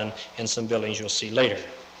he has done in some buildings you'll see later.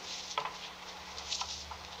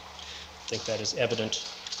 I think that is evident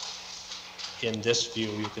in this view.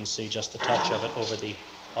 You can see just the touch of it over the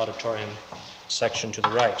auditorium section to the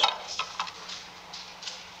right.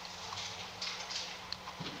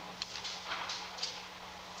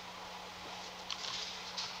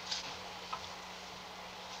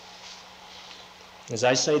 As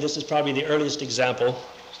I say, this is probably the earliest example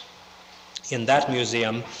in that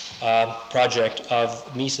museum project of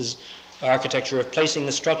Mies's architecture of placing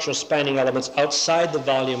the structural spanning elements outside the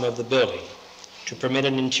volume of the building to permit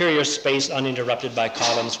an interior space uninterrupted by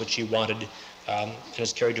columns, which he wanted, and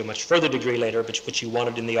is carried to a much further degree later, but which he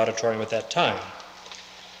wanted in the auditorium at that time.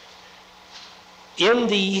 In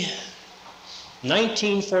the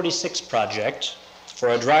 1946 project for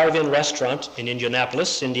a drive-in restaurant in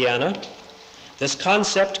Indianapolis, Indiana, this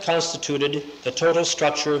concept constituted the total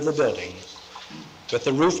structure of the building, with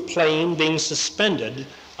the roof plane being suspended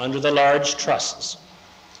under the large trusses,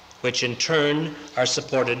 which in turn are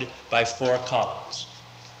supported by 4 columns.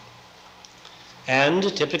 And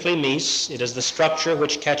typically Mies, it is the structure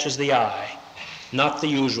which catches the eye, not the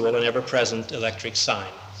usual and ever-present electric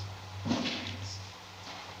sign.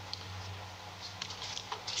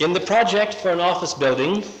 In the project for an office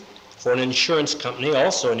building for an insurance company,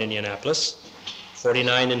 also in Indianapolis,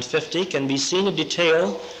 49 and 50, can be seen a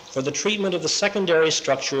detail for the treatment of the secondary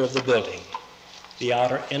structure of the building, the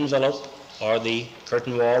outer envelope, or the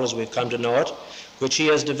curtain wall as we've come to know it, which he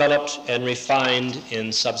has developed and refined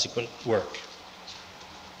in subsequent work.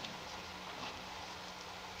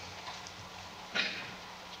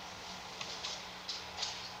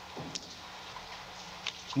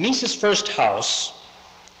 Mies's first house,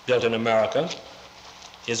 built in America,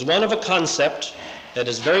 is one of a concept that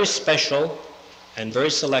is very special and very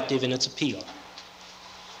selective in its appeal.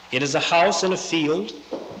 It is a house in a field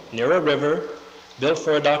near a river built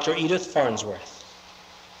for a Dr. Edith Farnsworth.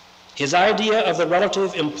 His idea of the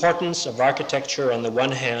relative importance of architecture on the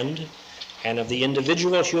one hand and of the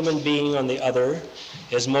individual human being on the other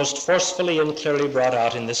is most forcefully and clearly brought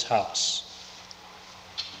out in this house.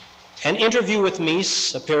 An interview with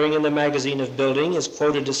Mies, appearing in the magazine of Building, is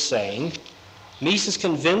quoted as saying, "Mies is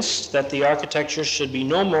convinced that the architecture should be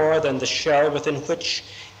no more than the shell within which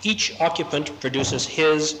each occupant produces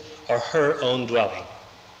his or her own dwelling.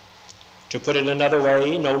 To put it another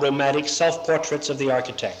way, no romantic self-portraits of the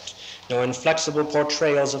architect, no inflexible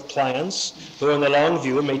portrayals of clients who in the long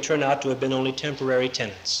view may turn out to have been only temporary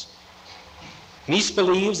tenants. Mies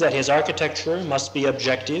believes that his architecture must be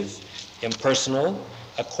objective, impersonal,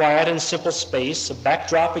 a quiet and simple space, a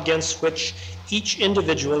backdrop against which each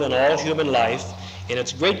individual in all human life, in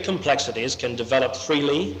its great complexities, can develop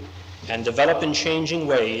freely and develop in changing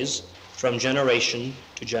ways from generation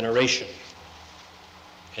to generation."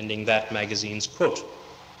 Ending that magazine's quote.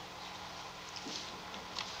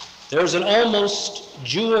 There is an almost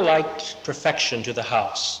jewel-like perfection to the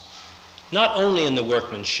house, not only in the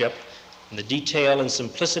workmanship, in the detail and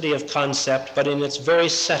simplicity of concept, but in its very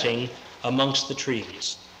setting amongst the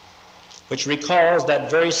trees, which recalls that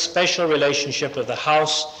very special relationship of the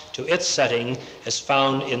house to its setting as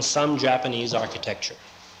found in some Japanese architecture.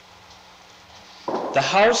 The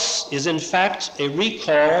house is in fact a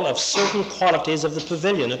recall of certain qualities of the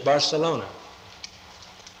pavilion at Barcelona.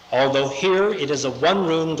 Although here it is a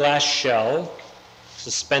one-room glass shell,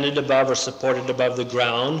 suspended above or supported above the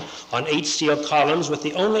ground on 8 steel columns, with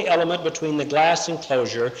the only element between the glass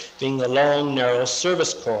enclosure being the long, narrow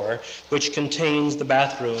service core, which contains the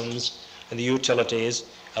bathrooms and the utilities,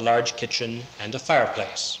 a large kitchen, and a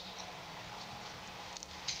fireplace.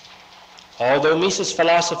 Although Mies's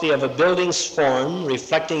philosophy of a building's form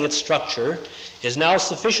reflecting its structure is now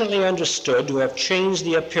sufficiently understood to have changed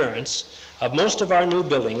the appearance of most of our new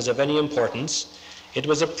buildings of any importance, it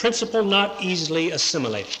was a principle not easily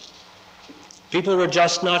assimilated. People were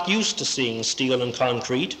just not used to seeing steel and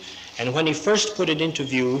concrete, and when he first put it into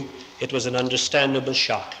view, it was an understandable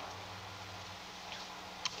shock.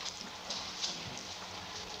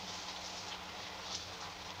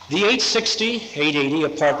 The 860, 880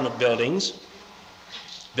 apartment buildings,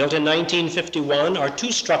 built in 1951, are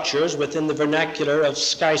two structures within the vernacular of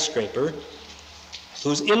skyscraper,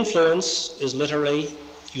 whose influence is literally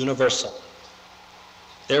universal.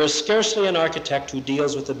 There is scarcely an architect who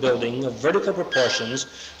deals with a building of vertical proportions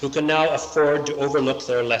who can now afford to overlook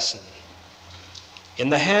their lesson. In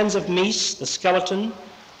the hands of Mies, the skeleton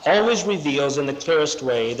always reveals in the clearest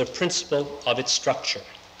way the principle of its structure.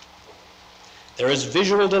 There is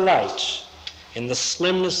visual delight in the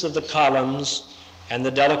slimness of the columns and the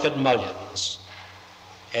delicate mullions,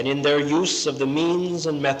 and in their use of the means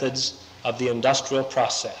and methods of the industrial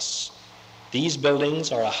process. These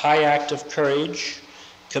buildings are a high act of courage,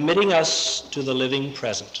 committing us to the living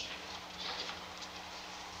present.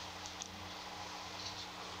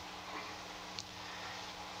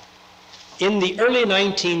 In the early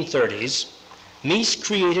 1930s, Mies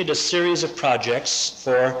created a series of projects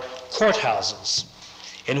for courthouses,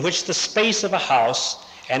 in which the space of a house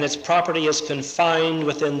and its property is confined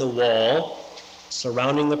within the wall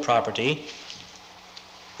surrounding the property,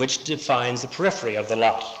 which defines the periphery of the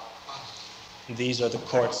lot. These are the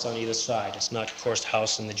courts on either side. It's not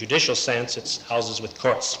courthouse in the judicial sense, it's houses with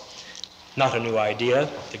courts. Not a new idea.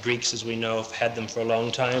 The Greeks, as we know, have had them for a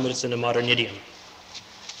long time, but it's in a modern idiom.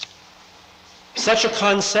 Such a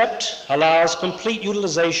concept allows complete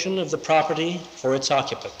utilization of the property for its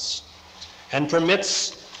occupants and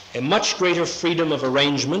permits a much greater freedom of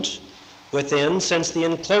arrangement within, since the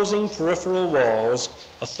enclosing peripheral walls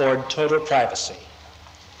afford total privacy.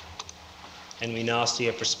 And we now see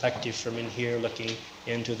a perspective from in here looking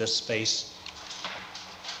into this space.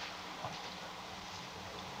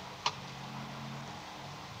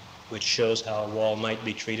 Which shows how a wall might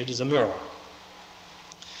be treated as a mural.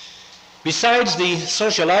 Besides the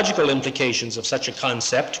sociological implications of such a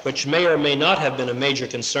concept, which may or may not have been a major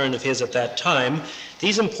concern of his at that time,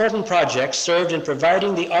 these important projects served in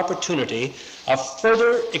providing the opportunity of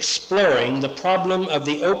further exploring the problem of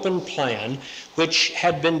the open plan, which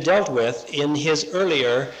had been dealt with in his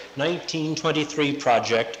earlier 1923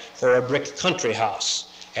 project for a brick country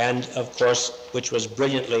house, and of course, which was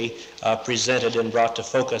brilliantly presented and brought to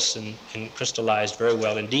focus and crystallized very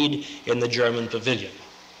well indeed in the German pavilion.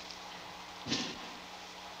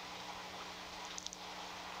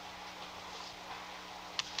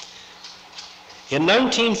 In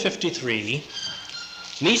 1953,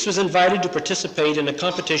 Mies was invited to participate in a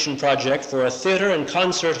competition project for a theater and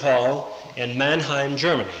concert hall in Mannheim,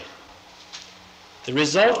 Germany. The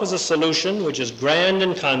result was a solution which is grand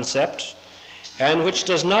in concept and which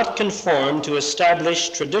does not conform to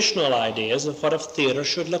established traditional ideas of what a theater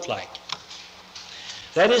should look like.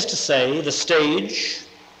 That is to say, the stage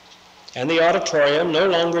and the auditorium no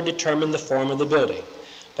longer determine the form of the building,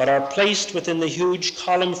 but are placed within the huge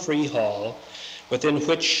column-free hall within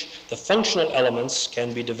which the functional elements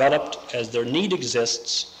can be developed as their need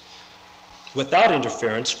exists without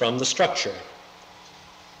interference from the structure.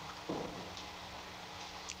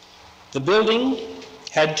 The building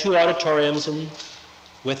had two auditoriums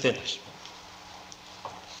within it.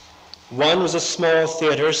 One was a small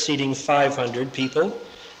theater seating 500 people,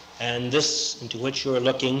 and this into which you are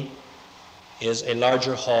looking is a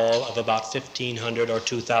larger hall of about 1,500 or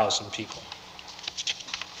 2,000 people.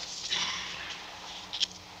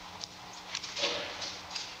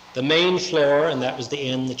 The main floor, and that was the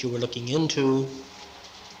inn that you were looking into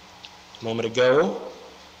a moment ago,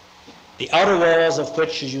 the outer walls of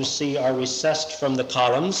which, as you see, are recessed from the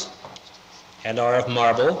columns and are of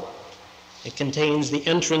marble. It contains the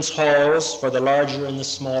entrance halls for the larger and the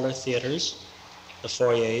smaller theaters, the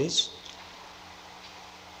foyers,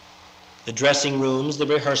 the dressing rooms, the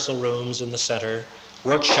rehearsal rooms in the center,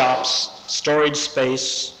 workshops, storage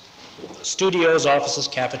space, studios, offices,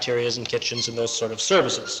 cafeterias, and kitchens, and those sort of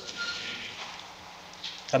services.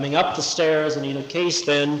 Coming up the stairs in either case,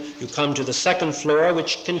 then, you come to the second floor,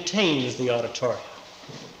 which contains the auditorium,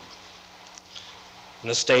 and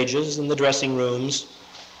the stages and the dressing rooms,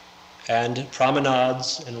 and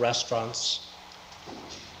promenades and restaurants,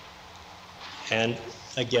 and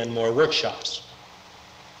again, more workshops.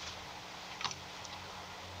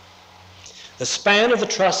 The span of the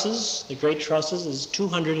trusses, the great trusses, is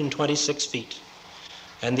 226 feet,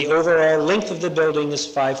 and the overall length of the building is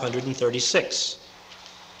 536.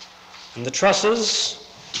 And the trusses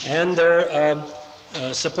and their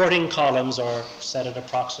supporting columns are set at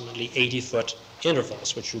approximately 80-foot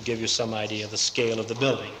intervals, which will give you some idea of the scale of the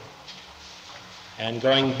building. And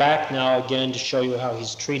going back now again to show you how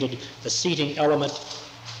he's treated the seating element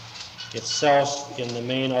itself in the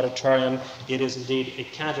main auditorium, it is indeed a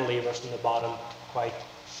cantilever from the bottom, quite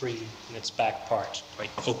free in its back part, quite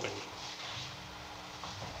open.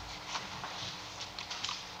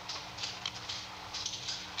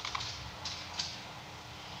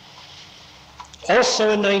 Also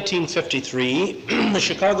in 1953, the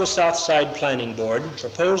Chicago South Side Planning Board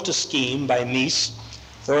proposed a scheme by Mies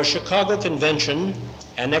for a Chicago convention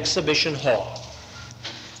and exhibition hall.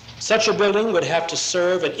 Such a building would have to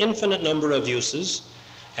serve an infinite number of uses,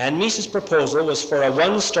 and Mies's proposal was for a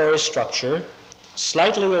one-story structure,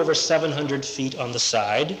 slightly over 700 feet on the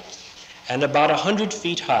side, and about 100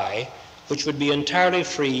 feet high, which would be entirely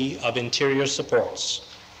free of interior supports.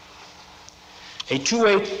 A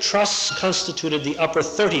two-way truss constituted the upper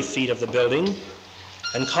 30 feet of the building,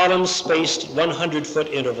 and columns spaced 100-foot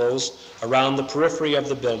intervals around the periphery of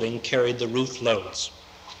the building carried the roof loads.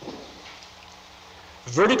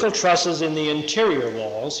 Vertical trusses in the interior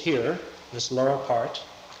walls here, this lower part,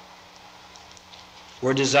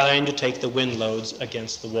 were designed to take the wind loads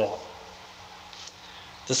against the wall.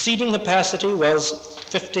 The seating capacity was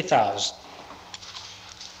 50,000.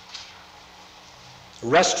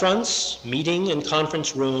 Restaurants, meeting and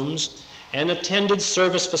conference rooms, and attended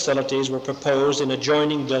service facilities were proposed in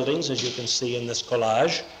adjoining buildings, as you can see in this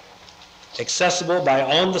collage, accessible by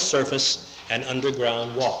on-the-surface and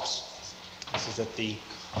underground walks. This is at the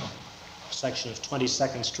section of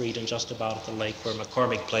 22nd Street and just about at the lake where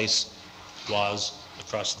McCormick Place was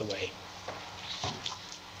across the way.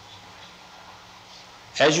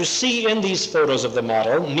 As you see in these photos of the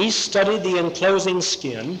model, Mies studied the enclosing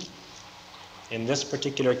skin, in this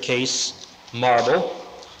particular case, marble,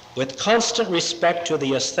 with constant respect to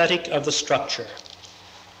the aesthetic of the structure,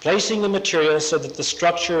 placing the material so that the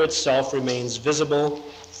structure itself remains visible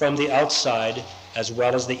from the outside as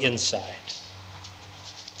well as the inside.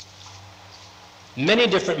 Many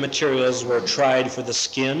different materials were tried for the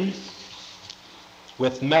skin,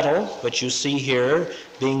 with metal, which you see here,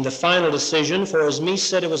 being the final decision, for as Mies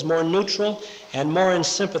said, it was more neutral and more in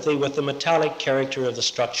sympathy with the metallic character of the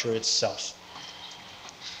structure itself.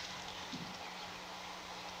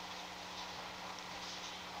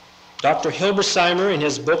 Dr. Hilbersheimer, in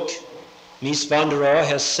his book, Mies van der Rohe,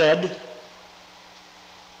 has said,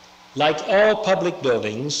 like all public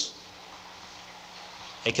buildings,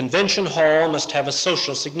 a convention hall must have a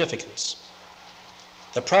social significance.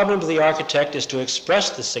 The problem of the architect is to express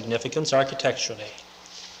this significance architecturally.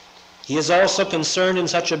 He is also concerned in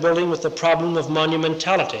such a building with the problem of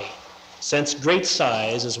monumentality, since great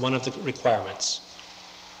size is one of the requirements.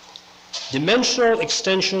 Dimensional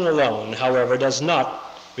extension alone, however, does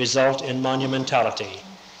not result in monumentality,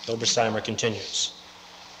 Hilbersheimer continues.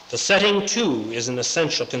 The setting, too, is an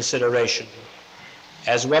essential consideration,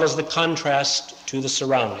 as well as the contrast to the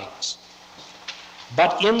surroundings.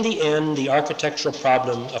 But in the end, the architectural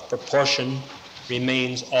problem of proportion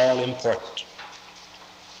remains all important.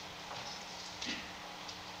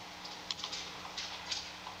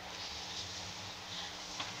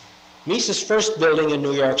 Mies's first building in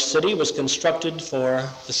New York City was constructed for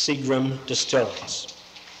the Seagram distilleries.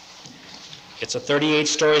 It's a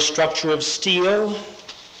 38-story structure of steel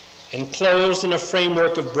enclosed in a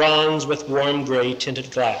framework of bronze with warm gray tinted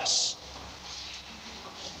glass.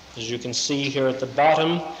 As you can see here at the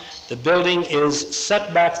bottom, the building is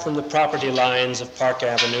set back from the property lines of Park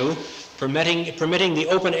Avenue, permitting the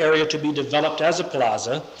open area to be developed as a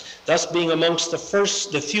plaza, thus being amongst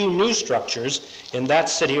the few new structures in that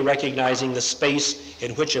city recognizing the space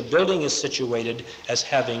in which a building is situated as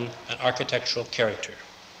having an architectural character.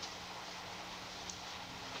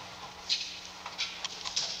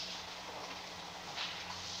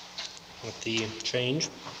 With the change.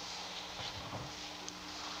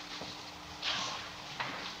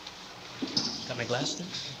 Got my glass there?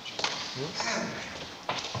 Yeah.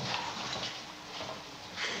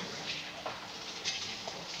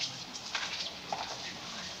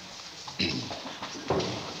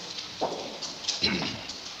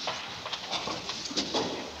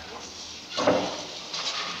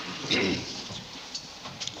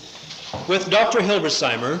 With Dr.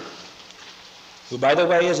 Hilbersheimer, who, by the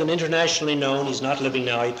way, is an internationally known, he's not living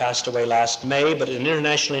now, he passed away last May, but an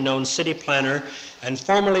internationally known city planner and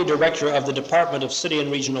formerly director of the Department of City and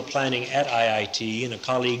Regional Planning at IIT and a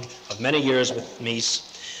colleague of many years with Mies.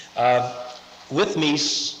 With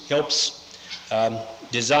Mies, Hilps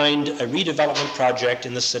designed a redevelopment project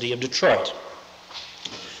in the city of Detroit,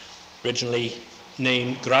 originally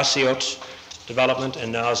named Graciot Development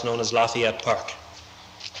and now is known as Lafayette Park.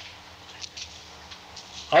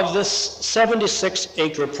 Of this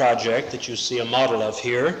 76-acre project that you see a model of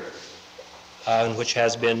here, which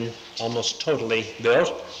has been almost totally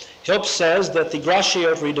built, Hilp says that the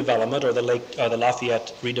Graciot redevelopment, or the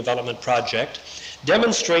Lafayette redevelopment project,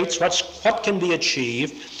 demonstrates what can be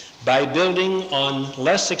achieved by building on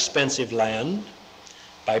less expensive land,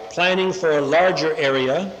 by planning for a larger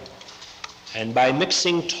area, and by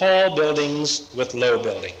mixing tall buildings with low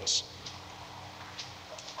buildings.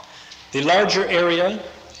 The larger area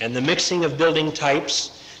and the mixing of building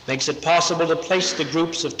types makes it possible to place the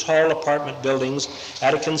groups of tall apartment buildings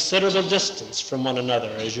at a considerable distance from one another,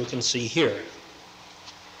 as you can see here.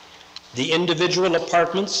 The individual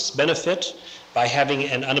apartments benefit by having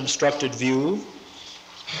an unobstructed view,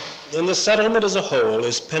 and the settlement as a whole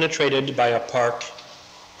is penetrated by a park,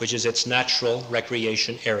 which is its natural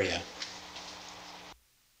recreation area.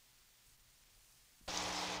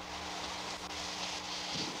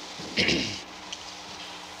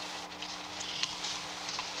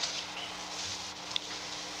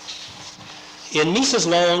 In Mies's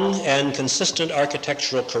long and consistent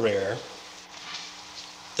architectural career,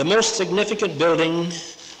 the most significant building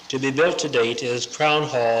to be built to date is Crown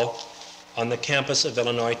Hall on the campus of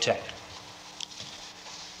Illinois Tech.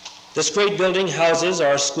 This great building houses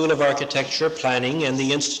our School of Architecture, Planning, and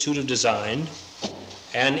the Institute of Design,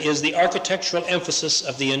 and is the architectural emphasis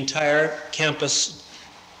of the entire campus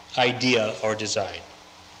idea or design.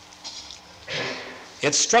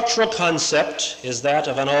 Its structural concept is that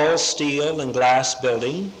of an all-steel and glass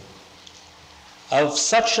building of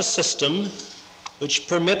such a system which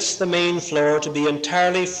permits the main floor to be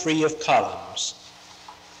entirely free of columns.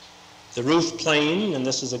 The roof plane, and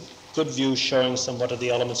this is a good view showing somewhat of the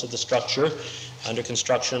elements of the structure under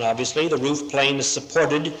construction, obviously. The roof plane is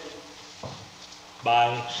supported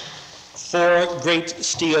by 4 great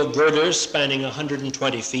steel girders spanning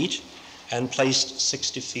 120 feet and placed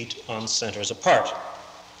 60 feet on centers apart.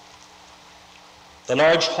 The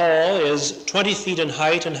large hall is 20 feet in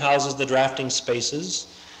height and houses the drafting spaces,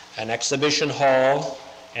 an exhibition hall,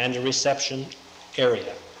 and a reception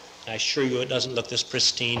area. I assure you it doesn't look this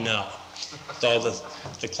pristine now, with all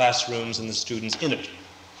the classrooms and the students in it.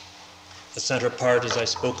 The center part, as I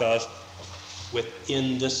spoke of,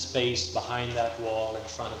 within this space, behind that wall, in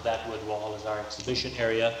front of that wood wall, is our exhibition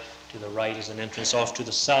area. To the right is an entrance off to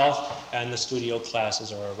the south, and the studio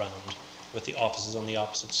classes are around, with the offices on the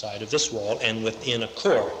opposite side of this wall and within a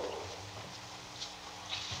core.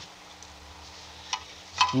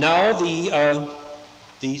 Now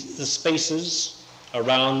the spaces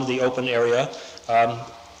around the open area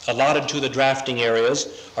allotted to the drafting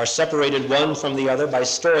areas are separated one from the other by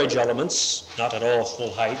storage elements, not at all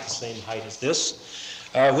full height, the same height as this,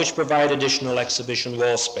 which provide additional exhibition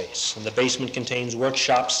wall space. And the basement contains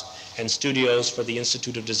workshops and studios for the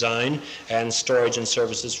Institute of Design and storage and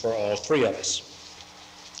services for all 3 of us.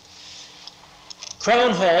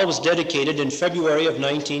 Crown Hall was dedicated in February of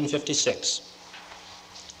 1956.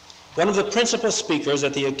 One of the principal speakers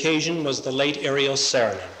at the occasion was the late Ariel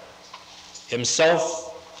Saarinen, himself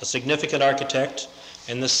a significant architect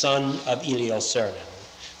and the son of Eliel Saarinen,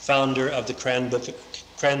 founder of the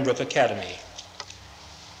Cranbrook Academy.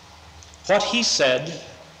 What he said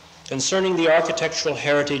concerning the architectural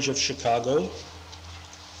heritage of Chicago,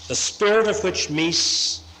 the spirit of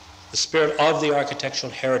the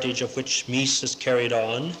architectural heritage of which Mies has carried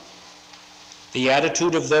on, the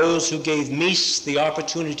attitude of those who gave Mies the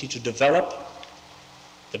opportunity to develop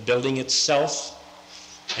the building itself,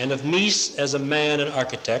 and of Mies as a man and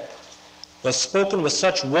architect, was spoken with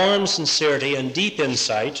such warm sincerity and deep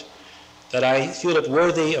insight that I feel it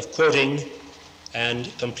worthy of quoting and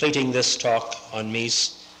completing this talk on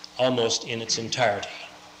Mies almost in its entirety.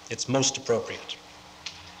 It's most appropriate.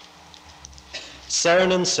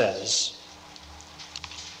 Saarinen says,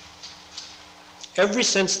 ever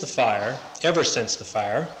since the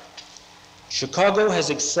fire, Chicago has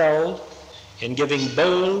excelled in giving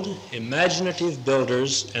bold, imaginative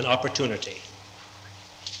builders an opportunity.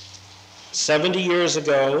 70 years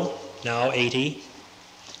ago, now 80,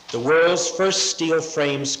 the world's first steel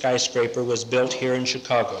frame skyscraper was built here in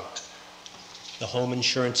Chicago, the home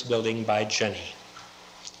insurance building by Jenny.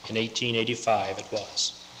 In 1885 it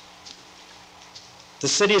was. The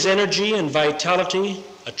city's energy and vitality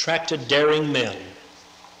attracted daring men.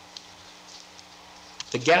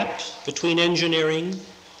 The gap between engineering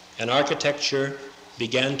and architecture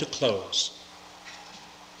began to close.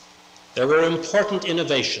 There were important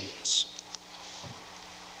innovations.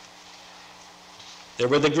 There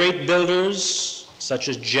were the great builders, such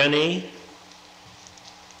as Jenny,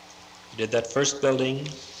 who did that first building,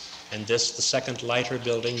 and this, the second lighter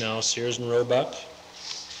building, now Sears and Roebuck.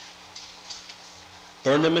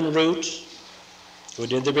 Burnham and Root, who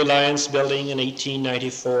did the Reliance building in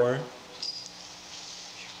 1894.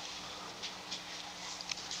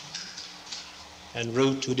 And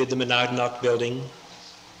Root, who did the Monadnock building.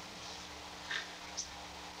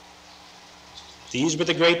 These were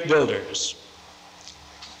the great builders.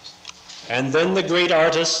 And then the great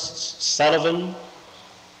artists, Sullivan,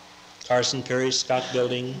 Carson Pirie Scott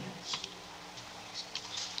building,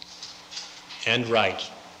 and Wright,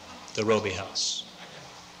 the Roby House.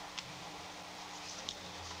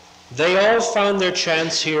 They all found their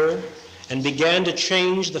chance here and began to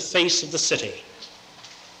change the face of the city.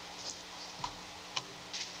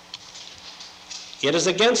 It is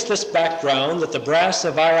against this background that the brass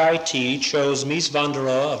of RIT chose Mies van der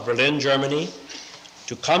Rohe of Berlin, Germany,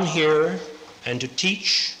 to come here and to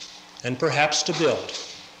teach and perhaps to build.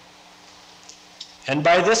 And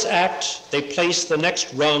by this act, they placed the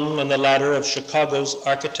next rung on the ladder of Chicago's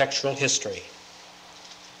architectural history.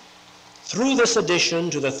 Through this addition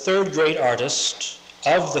to the third great artist,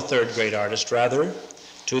 to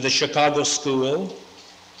the Chicago School,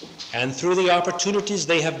 and through the opportunities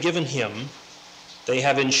they have given him, they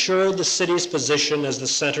have ensured the city's position as the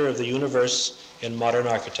center of the universe in modern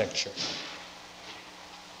architecture.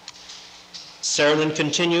 Saarinen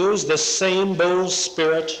continues, this same bold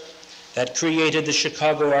spirit that created the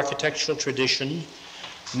Chicago architectural tradition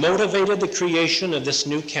motivated the creation of this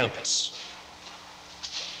new campus.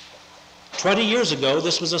 20 years ago,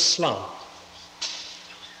 this was a slum.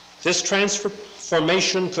 This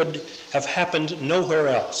transformation could have happened nowhere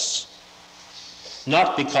else.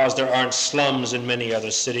 Not because there aren't slums in many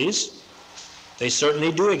other cities. They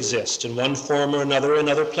certainly do exist in one form or another in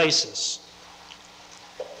other places.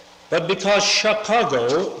 But because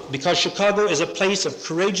Chicago is a place of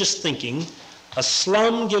courageous thinking, a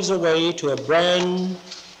slum gives way to a brand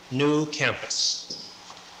new campus.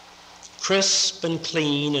 Crisp and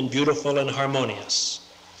clean and beautiful and harmonious.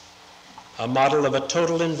 A model of a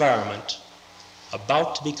total environment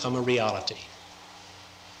about to become a reality.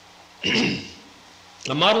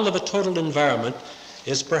 A model of a total environment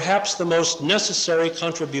is perhaps the most necessary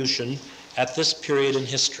contribution at this period in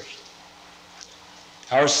history.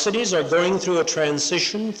 Our cities are going through a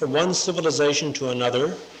transition from one civilization to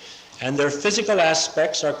another, and their physical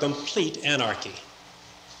aspects are complete anarchy.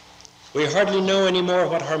 We hardly know anymore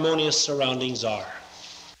what harmonious surroundings are.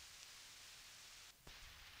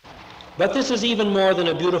 But this is even more than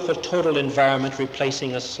a beautiful total environment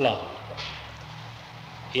replacing a slum.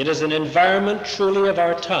 It is an environment truly of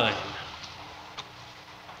our time.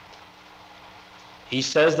 He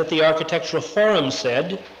says that the Architectural Forum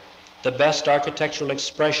said, the best architectural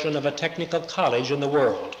expression of a technical college in the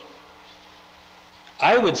world.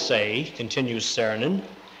 I would say, continues Saarinen,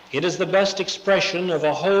 it is the best expression of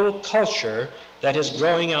a whole culture that is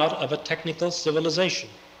growing out of a technical civilization.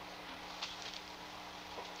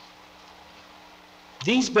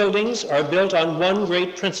 These buildings are built on one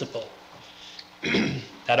great principle,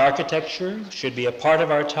 that architecture should be a part of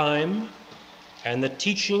our time, and the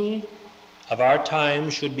teaching of our time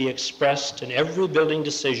should be expressed in every building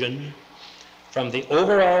decision, from the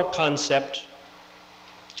overall concept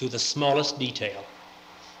to the smallest detail.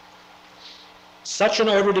 Such an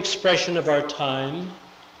ordered expression of our time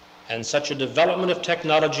and such a development of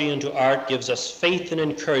technology into art gives us faith and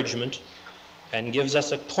encouragement and gives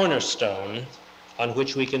us a cornerstone on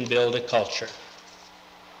which we can build a culture.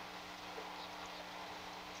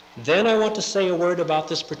 Then I want to say a word about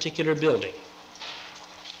this particular building.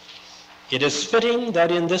 It is fitting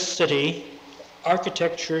that in this city,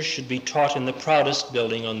 architecture should be taught in the proudest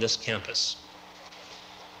building on this campus.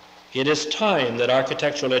 It is time that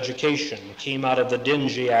architectural education came out of the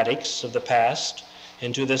dingy attics of the past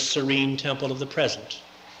into this serene temple of the present.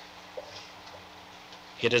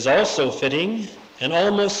 It is also fitting and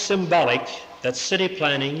almost symbolic that city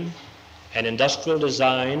planning and industrial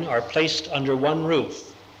design are placed under one roof,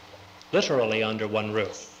 literally under one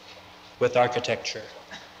roof, with architecture,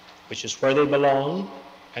 which is where they belong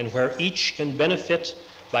and where each can benefit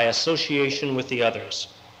by association with the others.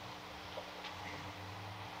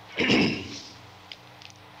 I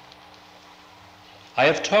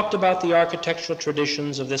have talked about the architectural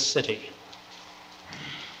traditions of this city.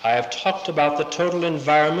 I have talked about the total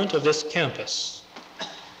environment of this campus.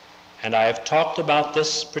 And I have talked about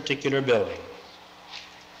this particular building.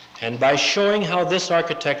 And by showing how this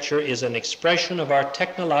architecture is an expression of our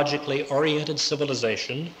technologically oriented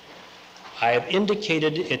civilization, I have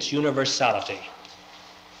indicated its universality.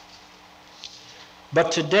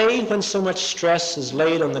 But today, when so much stress is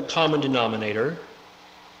laid on the common denominator,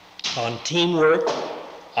 on teamwork,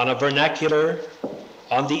 on a vernacular,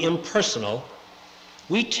 on the impersonal,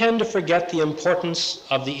 we tend to forget the importance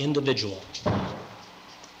of the individual.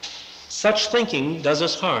 Such thinking does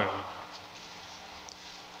us harm.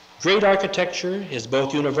 Great architecture is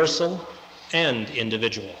both universal and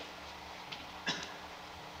individual.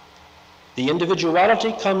 The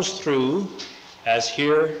individuality comes through, as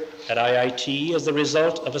here at IIT, as the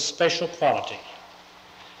result of a special quality.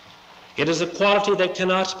 It is a quality that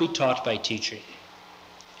cannot be taught by teaching.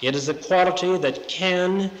 It is a quality that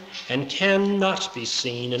can and cannot be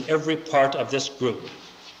seen in every part of this group,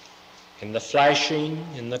 in the flashing,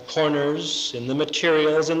 in the corners, in the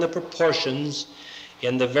materials, in the proportions,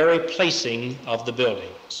 in the very placing of the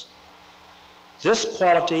buildings. This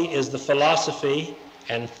quality is the philosophy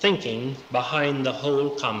and thinking behind the whole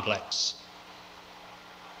complex.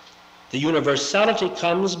 The universality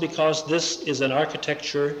comes because this is an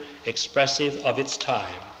architecture expressive of its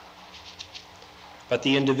time. But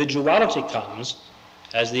the individuality comes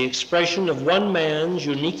as the expression of one man's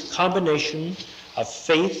unique combination of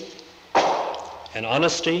faith and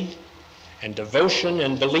honesty and devotion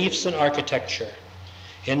and beliefs in architecture.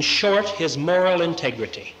 In short, his moral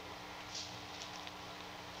integrity.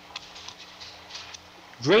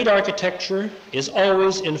 Great architecture is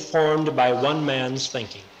always informed by one man's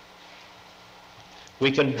thinking.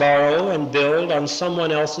 We can borrow and build on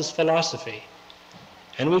someone else's philosophy,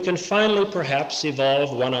 and we can finally perhaps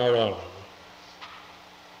evolve one our own.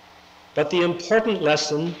 But the important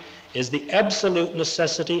lesson is the absolute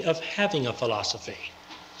necessity of having a philosophy,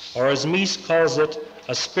 or as Mies calls it,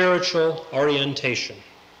 a spiritual orientation.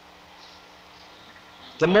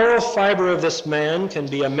 The moral fiber of this man can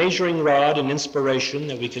be a measuring rod and inspiration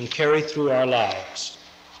that we can carry through our lives.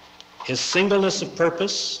 His singleness of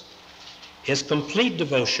purpose, his complete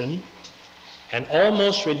devotion, and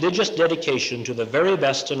almost religious dedication to the very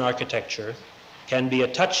best in architecture can be a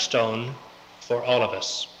touchstone for all of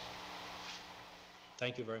us.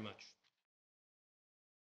 Thank you very much.